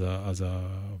MP3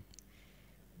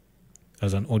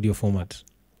 as an audio format.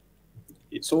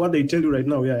 So what they tell you right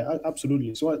now, yeah,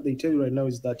 absolutely. So what they tell you right now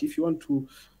is that if you want to,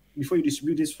 before you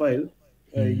distribute this file,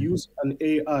 use an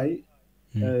AI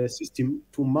system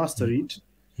to master it.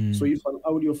 So if an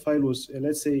audio file was,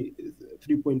 let's say,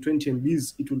 3.20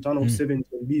 MBs, it will turn out 70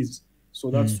 MBs. So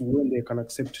that's when they can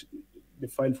accept the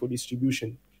file for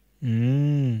distribution.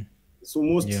 So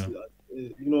most,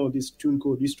 this tune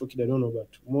code, this token, I don't know, but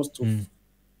most of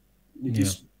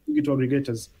these digital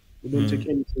aggregators, they don't take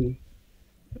anything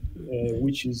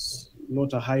which is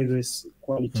not a high-res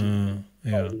quality.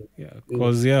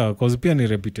 Because pia ni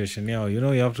reputation yao. You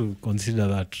have to consider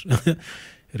that.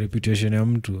 Reputation ya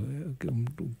mtu.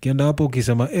 Ukienda hapo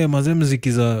ukisema mazee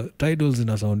muziki za Tidal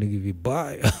zina sounding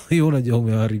vibaya, hiyo unajua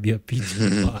umeharibia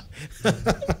picha.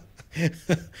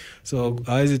 So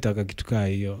hawezi taka kitu kaa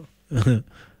hiyo.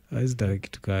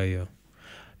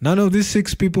 None of these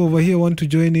 6 people over here want to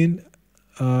join in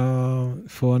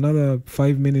for another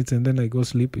 5 minutes and then I go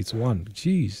sleep. It's 1.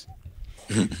 Jeez.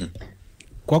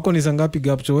 Kwako ni saa ngapi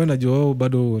Gapcho? Wewe najua wewe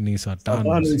bado ni saa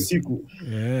 5 usiku.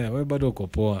 Wewe bado uko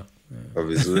poa.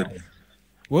 Vizuri.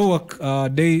 Wewe work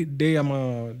day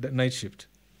ama night shift?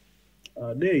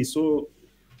 Day. So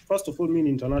first of all, me an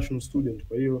international student,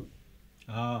 kwa hiyo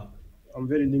I'm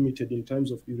very limited in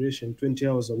terms of duration, 20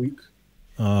 hours a week.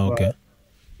 Okay.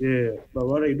 But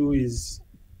what I do is,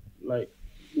 like,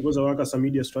 because I work as a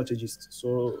media strategist,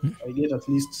 so I get at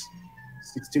least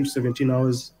 16 to 17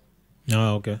 hours.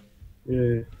 Okay.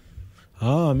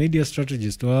 Yeah. Media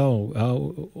strategist. Wow.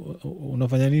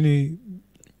 Unafanya nini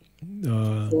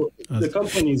So the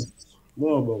company is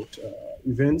more about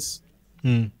events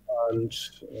and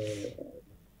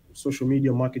social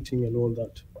media marketing and all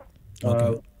that.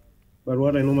 Okay. But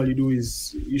what I normally do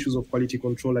is issues of quality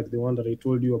control, like the one that I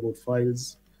told you about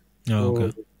files.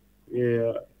 Okay.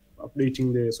 Yeah,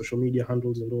 updating the social media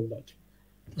handles and all that.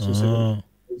 So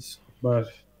but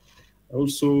I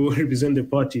also represent the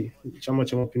party, Chama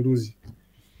cha Mapinduzi.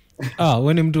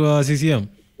 Wewe ni mtu wa CCM?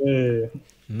 Yeah.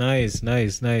 Nice.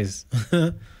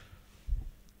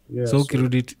 Yeah, so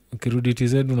ukirudi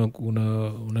TZ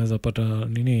unaweza pata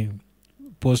nini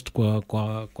post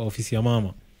kwa ofisi ya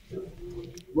mama.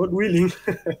 God willing.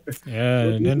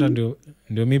 Yeah, nenda ndio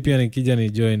mimi pia nikija ni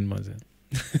join maze.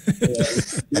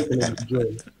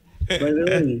 Join. By the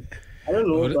way, I don't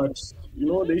know, but you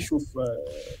know the issue of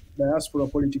diaspora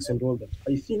politics and all that.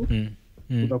 I think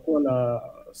kutakuwa na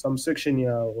some section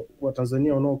ya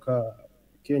Watanzania wanaokaa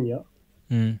Kenya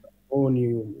au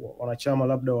ni wanachama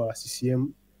labda wa CCM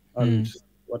and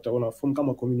wanaform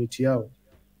kama community yao.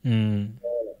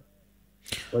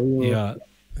 Kwa hiyo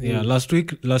Yeah,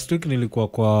 last week nilikuwa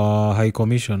kwa High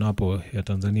Commission hapo ya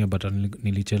Tanzania, but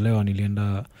nilichelewa,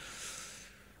 nilienda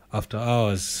after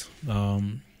hours.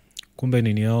 Kumbe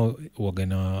nini yao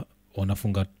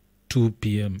wanafunga 2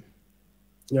 PM.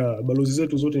 Yeah, balozi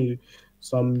zetu zote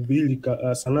saa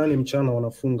 8 mchana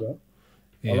wanafunga.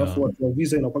 Alafu watu wa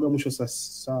visa inakuwa mwisho saa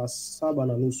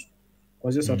 7:30.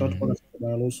 Kuanzia saa 3 mpaka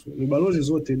 7:30. Ni balozi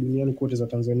zote duniani kote za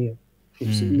Tanzania.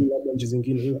 Usijui labda nchi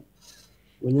zingine ila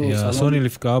so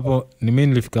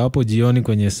nilifika hapo jioni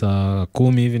kwenye saa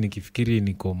 10 hivi nikifikiri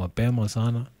niko mapema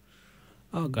sana.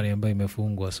 Kaniambia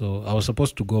imefungwa, so I was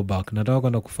supposed to go back. Nataka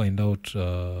kwenda kufind out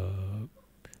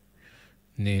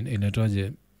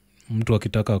inatoaje mtu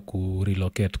akitaka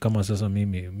ku-relocate. Kama sasa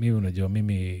mimi unajua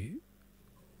mimi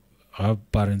I have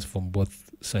parents from both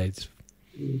sides.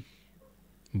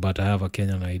 But I have a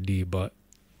Kenyan ID, but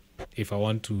if I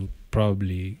want to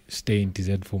probably stay in TZ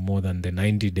for more than the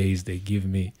 90 days they give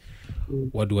me,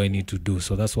 what do I need to do?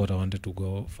 So that's what I wanted to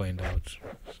go find out.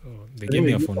 So they gave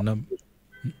me a phone number.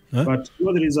 But you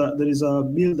know, there is a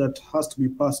bill that has to be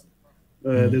passed.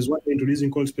 There's one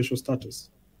introducing called special status.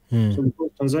 So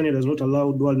because Tanzania does not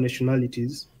allow dual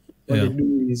nationalities, what they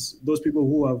do is those people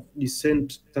who have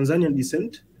Tanzanian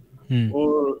descent,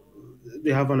 or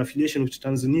they have an affiliation with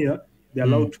Tanzania, they're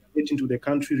allowed to get into the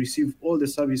country, receive all the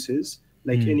services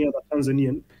like any other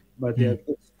Tanzanian, but they are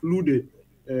excluded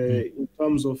in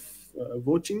terms of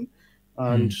voting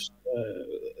and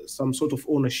some sort of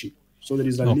ownership. So there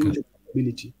is a limited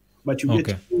ability, but you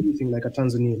get everything like a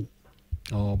Tanzanian.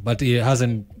 But it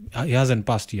hasn't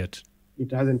passed yet.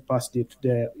 It hasn't passed yet.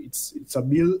 It's a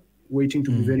bill waiting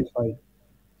to be verified.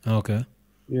 Okay.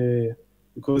 Yeah,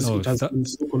 because it has been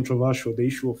so controversial, the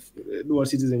issue of dual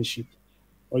citizenship.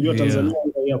 Unajua Tanzania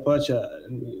ya pacha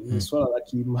ni swala la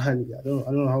kiimani. I don't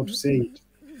know how to say it.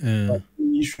 But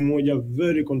issue moja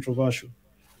very controversial.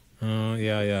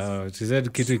 TZ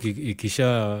kitu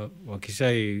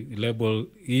wakisha label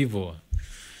hivyo.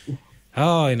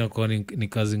 Inakuwa ni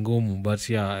kazi ngumu, but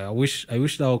I wish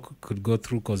that I could go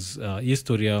through, because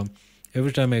historia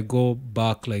every time I go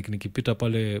back, like nikipita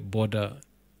pale border,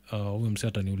 huyu msee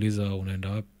ataniuliza unaenda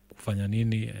wapi kufanya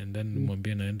nini, and then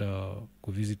nimwambie naenda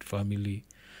kuvisit family.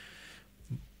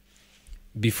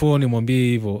 Before nimwambie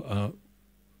hivyo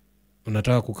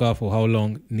unataka kukaa for how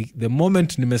long, the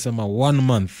moment nimesema 1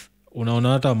 month, unaona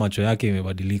hata macho yake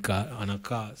imebadilika,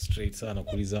 anakaa straight sana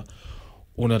kuuliza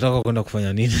unataka kwenda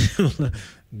kufanya nini.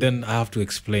 Then I have to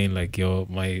explain like,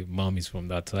 my mom is from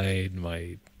that side,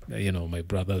 my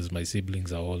brothers, my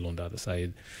siblings are all on the other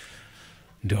side.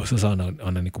 Ndio sasa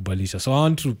ananikubalisha. So I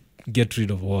want to get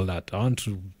rid of all that. I want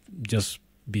to just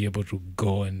be able to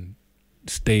go and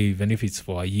stay, even if it's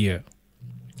for a year.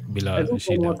 Bila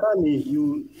shida.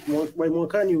 By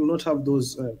mwakani you will not have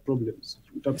those problems.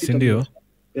 Sindio?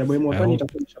 Yeah, by mwakani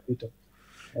itakuwa ishapita.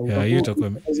 Yeah, hiyo itakuwa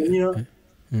Tanzania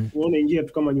uone ingia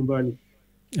tu kama nyumbani.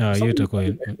 Hiyo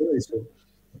itakuwa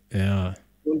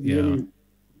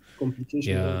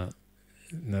complication.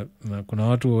 Na kuna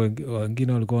watu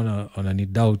wengine walikuwa wanani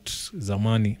doubt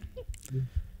zamani.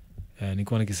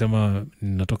 Nilikuwa nikisema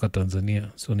ninatoka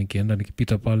Tanzania, so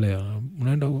nikipita pale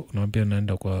unaambia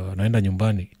naenda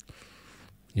nyumbani.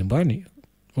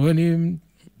 Wewe ni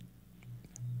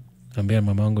ambia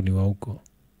mamangu ni wa huko.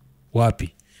 Wapi?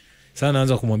 Sasa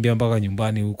naanza kumwambia mpaka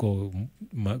nyumbani huko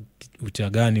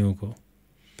Uchagani huko.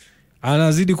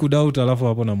 Anazidi kudoubt, alafu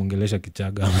hapo namongelesha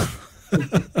Kichaga.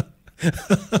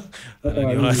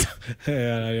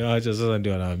 Ananiacha sasa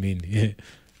ndio anaamini.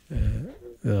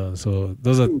 So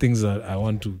those are things that I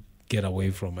want to get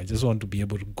away from. I just want to be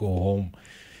able to go home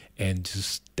and just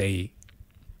stay.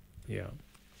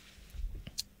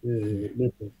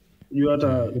 You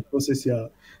hata the process ya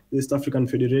the East African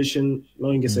Federation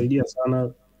nao ingesaidia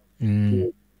sana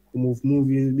kumove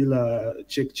movie bila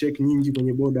check nyingi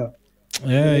kwenye border.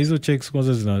 Hizo checks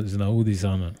kwanza zinaudhi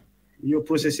sana. Hiyo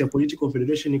process ya political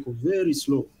federation iko very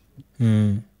slow.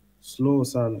 Slow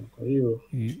sana. Kwa hiyo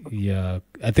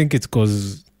I think it's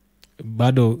because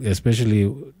bado,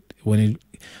 especially when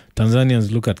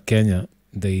Tanzanians look at Kenya,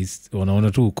 they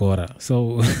wanaona tu ukora.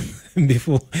 So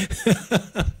before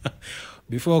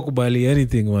wakubali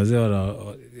anything wazee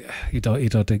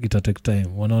ita take time.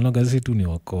 Wanaona gazi tu ni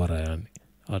wakora yani.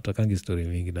 Hatakangi story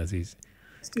mingi na sisi.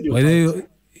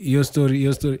 Your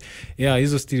story. Yeah,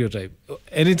 hizo stereotype.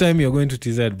 Anytime you're going to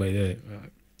TZ by the way.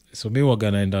 So mi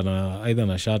waga naenda na either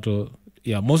na shuttle.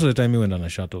 Yeah, most of the time mi wenda na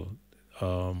shuttle.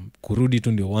 Kurudi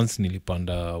tu ndio once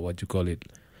nilipanda what you call it.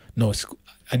 No,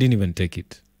 I didn't even take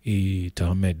it.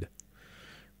 Tahamed.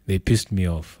 They pissed me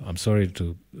off. I'm sorry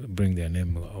to bring their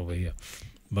name over here.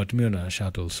 But mi na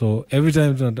shuttle. So every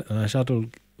time na shuttle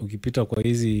ukipita kwa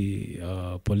hizi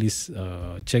police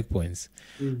checkpoints,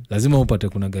 lazima upate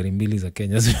kuna gari mbili za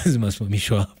Kenya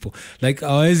zimesimamishwa hapo. Like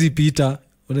hawezi pita.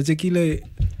 Unacheki ile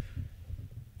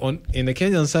in the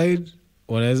Kenyan side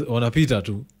wanapita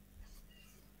tu.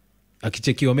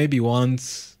 Akichekiwa maybe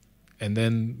once and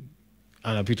then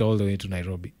anapita all the way to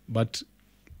Nairobi. But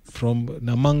from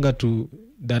Namanga to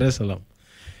Dar es Salaam,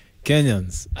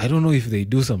 Kenyans, I don't know if they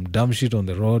do some dumb shit on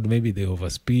the road, maybe they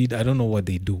overspeed, I don't know what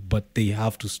they do, but they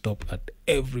have to stop at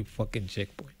every fucking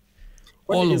checkpoint.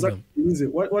 All of them.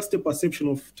 What's the perception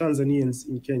of Tanzanians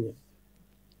in Kenya?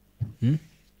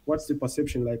 What's the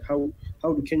perception like? How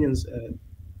do Kenyans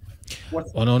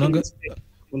what's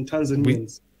on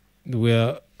Tanzanians?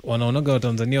 Wanaonaga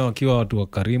Watanzania wakiwa watu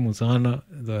wakarimu sana.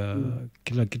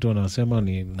 Kila kitu wanasema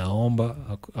ni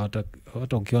naomba,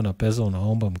 hata ukiwa na pesa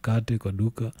unaomba mkate kwa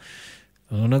duka.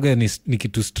 Wanaonaga ni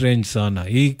kitu strange sana.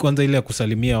 Hii kwanza ile ya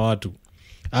kusalimia watu.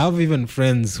 I have even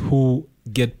friends who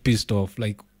get pissed off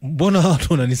like, mbona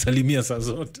watu wananisalimia saa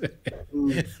zote?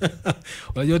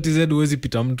 Unajua TZ huwezi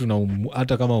pita mtu na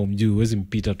hata kama umjui huwezi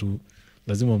mpita tu,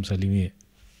 lazima umsalimie.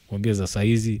 Mwambie za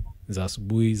saizi, za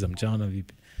asubuhi, za mchana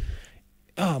vipi.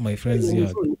 My friends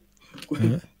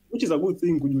which is a good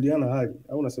thing kujuliana hali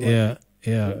au unasema?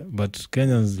 But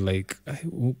Kenyans like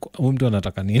mtu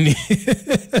anataka nini?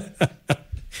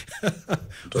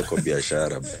 Toko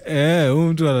biashara.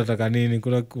 Mtu anataka nini?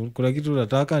 Kuna kitu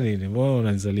unataka nini? Mbona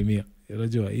unanisalimia?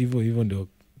 Unajua hivyo ndio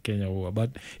Kenya huwa. But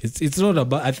it's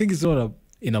not I think it's not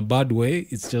in a bad way.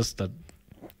 It's just that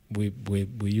we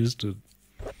used to,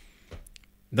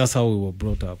 that's how we were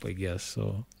brought up, I guess.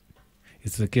 So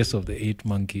it's the case of the 8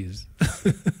 monkeys.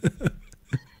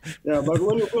 Yeah, but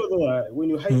when you go there, when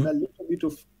you hide a little bit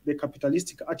of the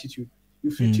capitalistic attitude, you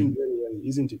fit in very well,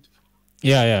 isn't it?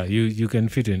 Yeah, you can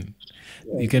fit in.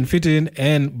 Yeah. You can fit in,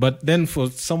 but then for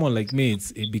someone like me,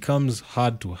 it becomes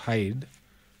hard to hide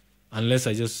unless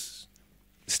I just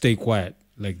stay quiet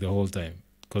like the whole time.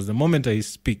 Because the moment I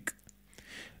speak,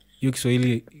 you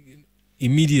Kiswahili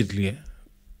immediately.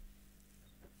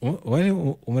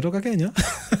 Umetoka Kenya?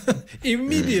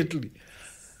 Immediately.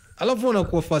 Alafu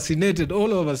wanakuwa fascinated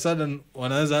all of a sudden,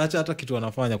 wanaweza acha hata kitu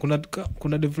wanafanya.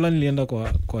 Kuna de fulani lienda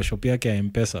kwa shop yake ya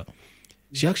M-Pesa.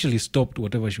 She actually stopped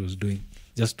whatever she was doing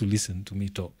just to listen to me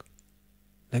talk.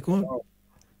 Like, what? Wow.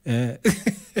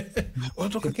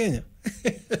 Wanatoka Kenya?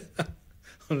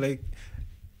 I'm like,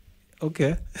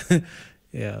 okay.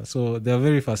 Yeah, so they're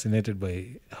very fascinated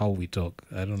by how we talk.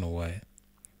 I don't know why.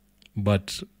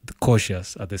 But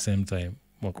cautious at the same time.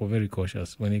 Wako very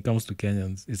cautious. When it comes to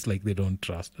Kenyans, it's like they don't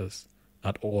trust us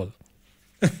at all.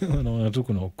 Wanaona tu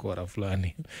kuna ukora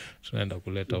fulani tunaenda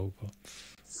kuleta huko.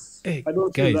 Hey, I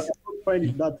don't find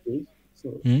it that way.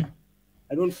 So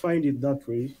I don't find it that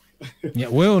way.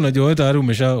 Yeah, wewe unajua wewe tayari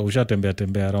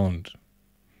ushatembea around.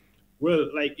 Well,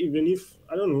 like even if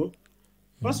I don't know,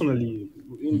 personally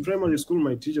in primary school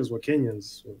my teachers were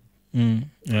Kenyans. So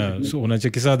yeah, so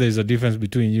unachekisa there is a difference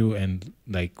between you and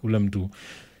like ule mtu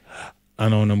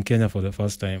anaona Mkenya for the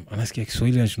first time anasikia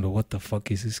Kiswahili anashinda, what the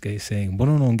fuck is this guy saying?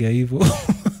 Mbona unaongea hivyo?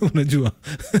 Unajua?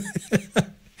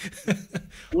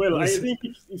 Well, I think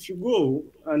if you go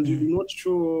and you do not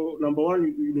show, number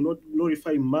one, you do not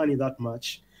glorify money that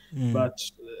much,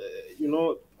 but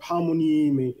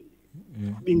harmony,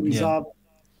 being reserved,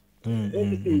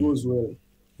 everything goes well.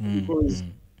 Because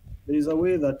there is a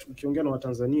way that ukiongea na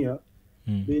Watanzania,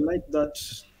 they like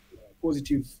that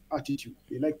positive attitude.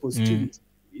 They like positivity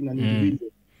in an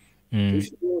individual. So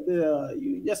if you go there,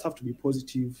 you just have to be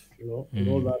positive, and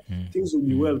all that. Things will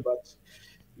be well, but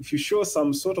if you show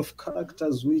some sort of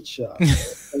characters which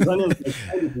Tanzanians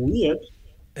find it weird,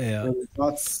 Yeah. And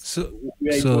that's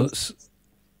where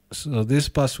so this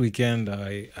past weekend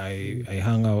I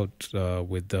hung out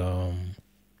with a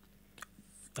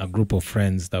group of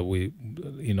friends that we,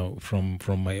 from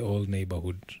my old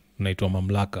neighborhood, naitwa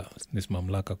Mamlaka, this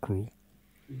Mamlaka crew.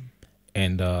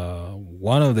 And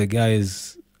one of the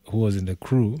guys who was in the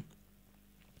crew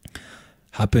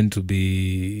happened to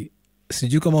be,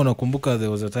 sijui kama unakumbuka, there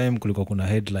was a time kulikuwa kuna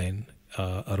headline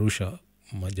Arusha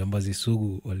majambazi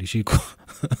sugu walishikwa.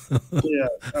 Yeah,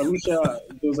 Arusha,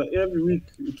 it was every week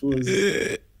it was.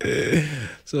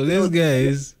 So these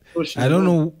guys, I don't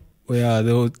know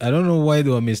why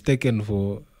they were mistaken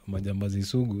for majambazi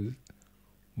sugu,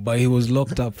 but he was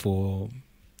locked up for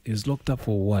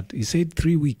what? He said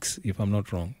 3 weeks, if I'm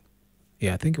not wrong.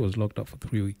 Yeah, I think he was locked up for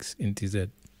 3 weeks in TZ.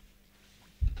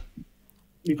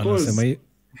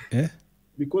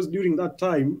 Because during that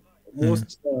time,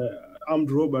 most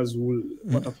armed robbers will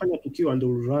watafanya tukio and they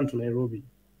will run to Nairobi.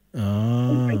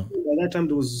 And by that time,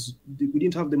 we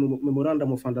didn't have the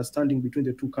memorandum of understanding between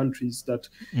the two countries that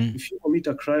if you commit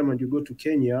a crime and you go to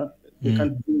Kenya, they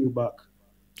can't bring you back.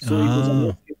 So it was an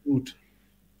escape route.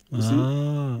 You see?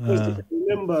 Because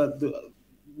remember,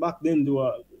 back then there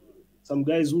were some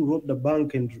guys who robbed a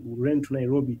bank and ran to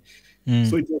Nairobi.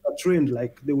 So it was a trend,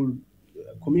 like they will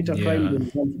commit a crime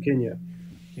and run to Kenya.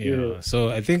 Yeah. So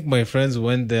I think my friends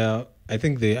went there. I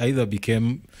think they either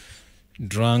became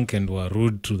drunk and were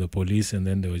rude to the police, and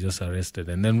then they were just arrested.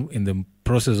 And then in the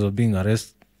process of being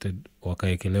arrested,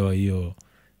 wakaekelewa hiyo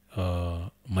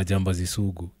majambazi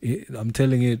sugu. I'm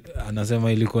telling you,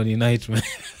 anasema ilikuwa ni nightmare.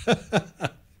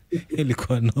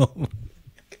 Ilikuwa normal.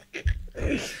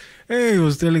 Hey, he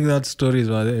was telling that stories.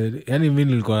 Yani mimi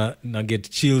nilikuwa na get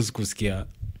chills kusikia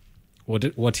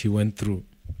what he went through.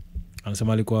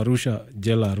 Anasema alikuwa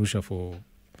Arusha for...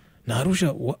 Na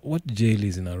Arusha, what jail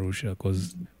is in Arusha?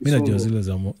 Because mimi najua zile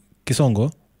za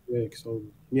Kisongo? Yeah, Kisongo.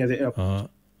 Near the airport.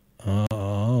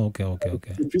 Okay.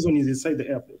 The prison is inside the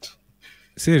airport.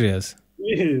 Serious?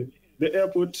 Yeah, the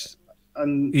airport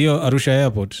and... Iyo Arusha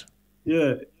airport?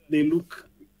 Yeah, they look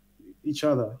each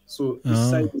other. So this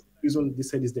side is the prison, this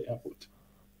side is the airport.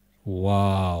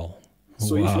 Wow.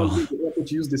 So if you want to the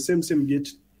airport, you use the same gate,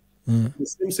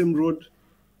 the same road.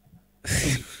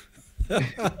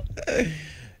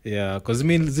 Yeah, because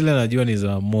mi zile najua ni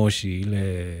za Moshi,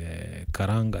 ile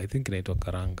Karanga, I think inaitwa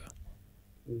Karanga.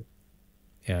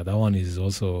 Yeah, that one is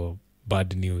also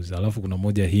bad news. Alafu kuna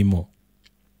moja Himo,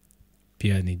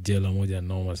 pia ni jela moja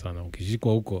noma sana.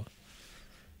 Ukishikwa huko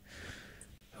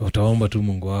utaomba tu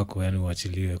Mungu wako yani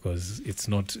uachiliwe, because it's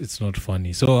not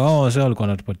funny. So hao washa walikuwa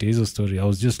wanatupatia hizo story. I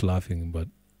was just laughing, but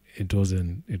it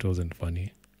wasn't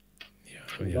funny.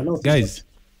 Yeah.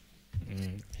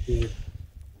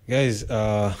 Guys,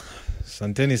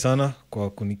 santeni sana kwa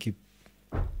kuniki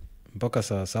mpaka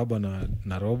saa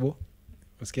 7:15.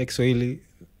 Usikia Kiswahili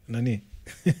nani?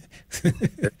 Saa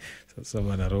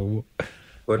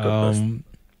 7:15.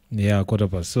 Yeah,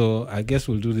 15:15. So I guess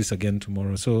we'll do this again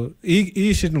tomorrow. So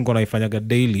hii shit niko naifanyaga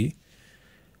daily,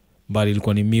 but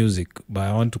ilikuwa ni music. But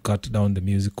I want to cut down the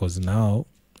music because now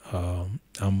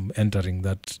I'm entering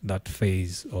that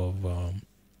phase of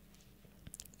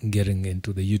getting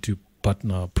into the YouTube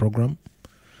partner program.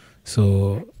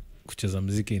 So kucheza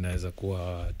muziki inaweza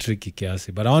kuwa tricky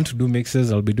kiasi, but I want to do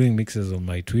mixes. I'll be doing mixes on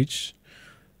my Twitch.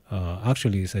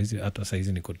 Actually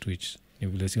saizi niko Twitch. Ni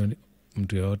vile sio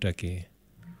mtu yoyote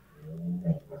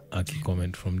aki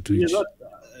comment from Twitch. Yeah,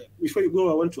 before you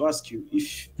go, I want to ask you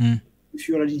if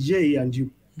you're a DJ and you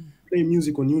play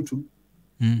music on YouTube,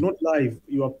 not live,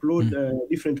 you upload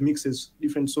different mixes,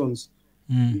 different songs,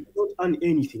 you don't earn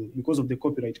anything because of the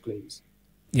copyright claims.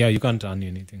 Yeah, you can't earn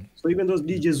anything. So even those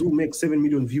DJs who make 7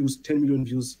 million views, 10 million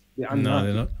views, they earn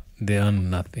nothing. They earn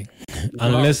nothing.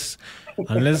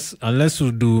 unless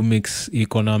you do mix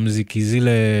iko muziki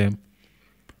zile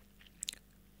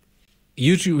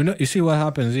YouTube. You see what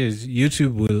happens is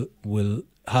YouTube will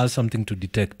have something to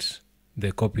detect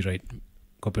the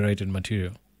copyrighted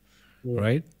material,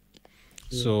 right?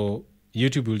 Yeah. So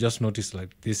YouTube will just notice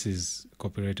like this is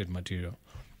copyrighted material,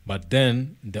 but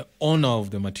then the owner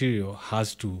of the material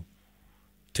has to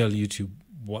tell YouTube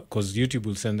because YouTube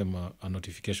will send them a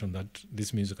notification that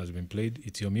this music has been played.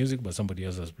 It's your music, but somebody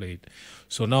else has played.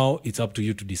 So now it's up to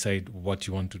you to decide what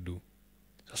you want to do.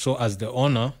 So as the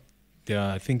owner, there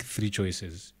are, I think, 3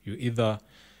 choices. You either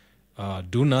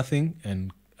do nothing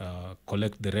and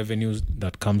collect the revenues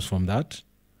that comes from that,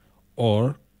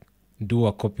 or do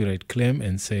a copyright claim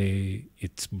and say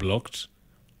it's blocked,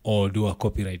 or do a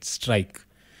copyright strike.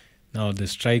 Now, the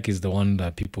strike is the one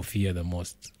that people fear the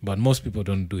most, but most people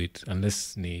don't do it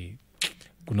unless ni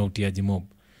kuna utiaji mob.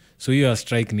 So hiyo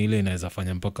strike ni ile inaweza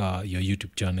fanya mpaka your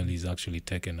YouTube channel is actually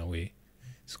taken away,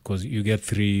 because you get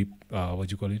three what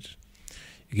do you call it,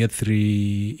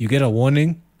 you get a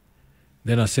warning,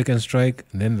 then a second strike,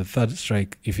 and then the third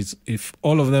strike. If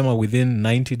all of them are within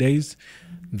 90 days,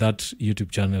 that YouTube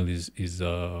channel is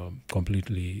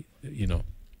completely,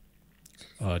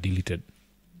 deleted.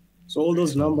 So all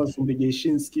those numbers from the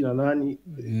Shinsky and Nani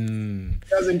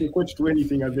doesn't equate to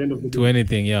anything at the end of the day. To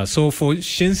anything, yeah. So for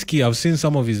Shinsky, I've seen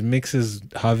some of his mixes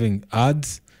having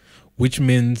ads, which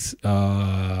means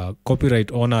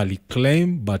copyright owner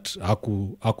aliclaim, but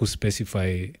aku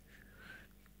specify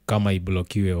kama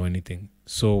iblokiwe or anything.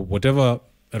 So whatever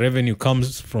revenue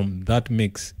comes from that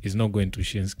mix is not going to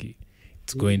Shinsky.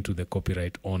 It's going to the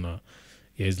copyright owner.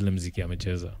 Ya Islam Ziki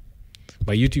amecheza.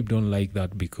 But YouTube don't like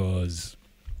that because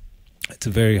it's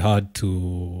very hard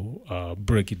to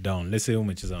break it down. Let's say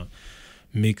umecheza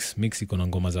mix iko na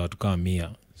ngoma za watu kama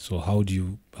 100. So how do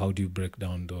you break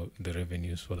down the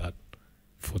revenues for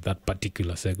that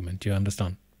particular segment? You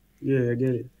understand? Yeah, I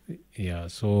get it. Yeah,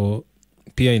 so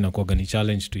pia inakuwaga ni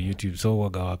challenge to YouTube, so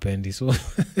waga wapendi, so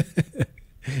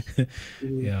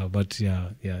yeah, but yeah,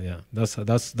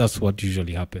 that's what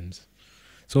usually happens.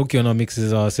 So ukiona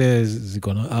mixes wase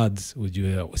ziko na ads,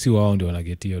 ujue si wao ndio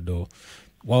wanaget hiyo do.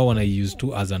 Wao wana use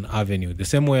tu as an avenue, the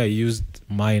same way I used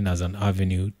mine as an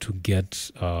avenue to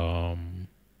get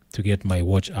my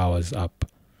watch hours up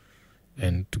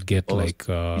and to get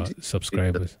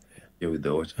subscribers. Yeah, with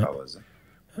the watch hours.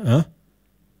 Huh?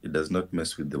 It does not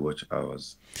mess with the watch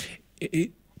hours.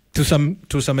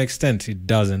 To some extent it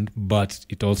doesn't, but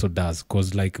it also does,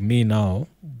 because like me now,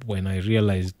 when I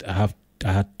realized I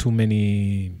had too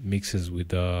many mixes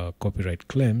with copyright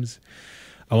claims,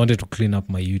 I wanted to clean up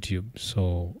my YouTube,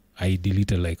 so I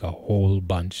deleted like a whole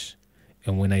bunch.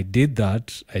 And when I did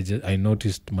that, I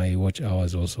noticed my watch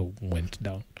hours also went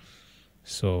down.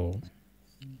 So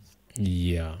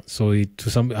yeah, so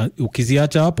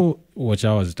ukiziacha hapo watch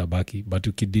hours zitabaki, but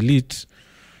ukidelete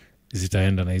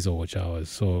zitaenda na hizo watch hours.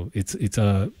 So it's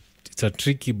a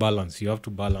tricky balance. You have to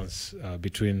balance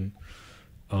between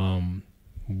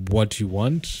what you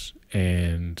want,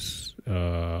 and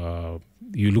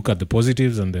you look at the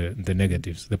positives and the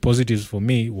negatives. The positives for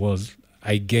me was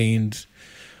I gained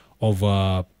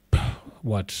over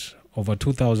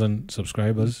 2,000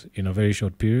 subscribers in a very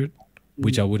short period,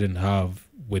 which I wouldn't have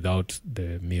without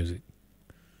the music.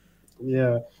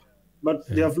 Yeah, but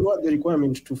they have lowered the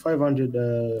requirement to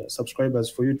 500 subscribers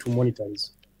for you to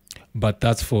monetize. But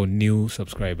that's for new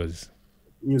subscribers.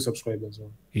 New subscribers.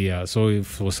 Yeah, so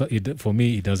for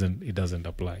me it doesn't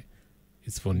apply.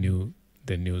 It's for the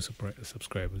new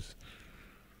subscribers.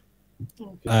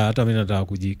 Hata mimi nataka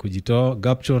kujitoa.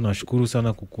 Gapcho, nashukuru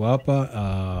sana kuku hapa.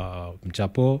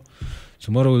 Mchapo,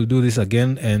 tomorrow we'll do this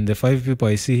again, and the 5 people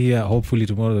I see here, hopefully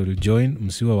tomorrow they will join.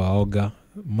 Msiwa waoga.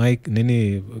 Mike,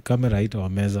 nini kamera haita wa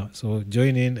meza, so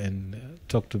join in and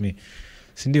talk to me,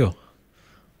 sindio?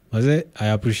 Maze, I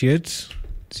appreciate.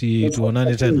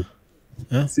 Tuonane tena.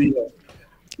 See ya.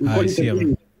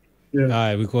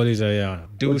 We call it a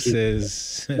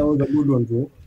deuces. That was a good one, bro.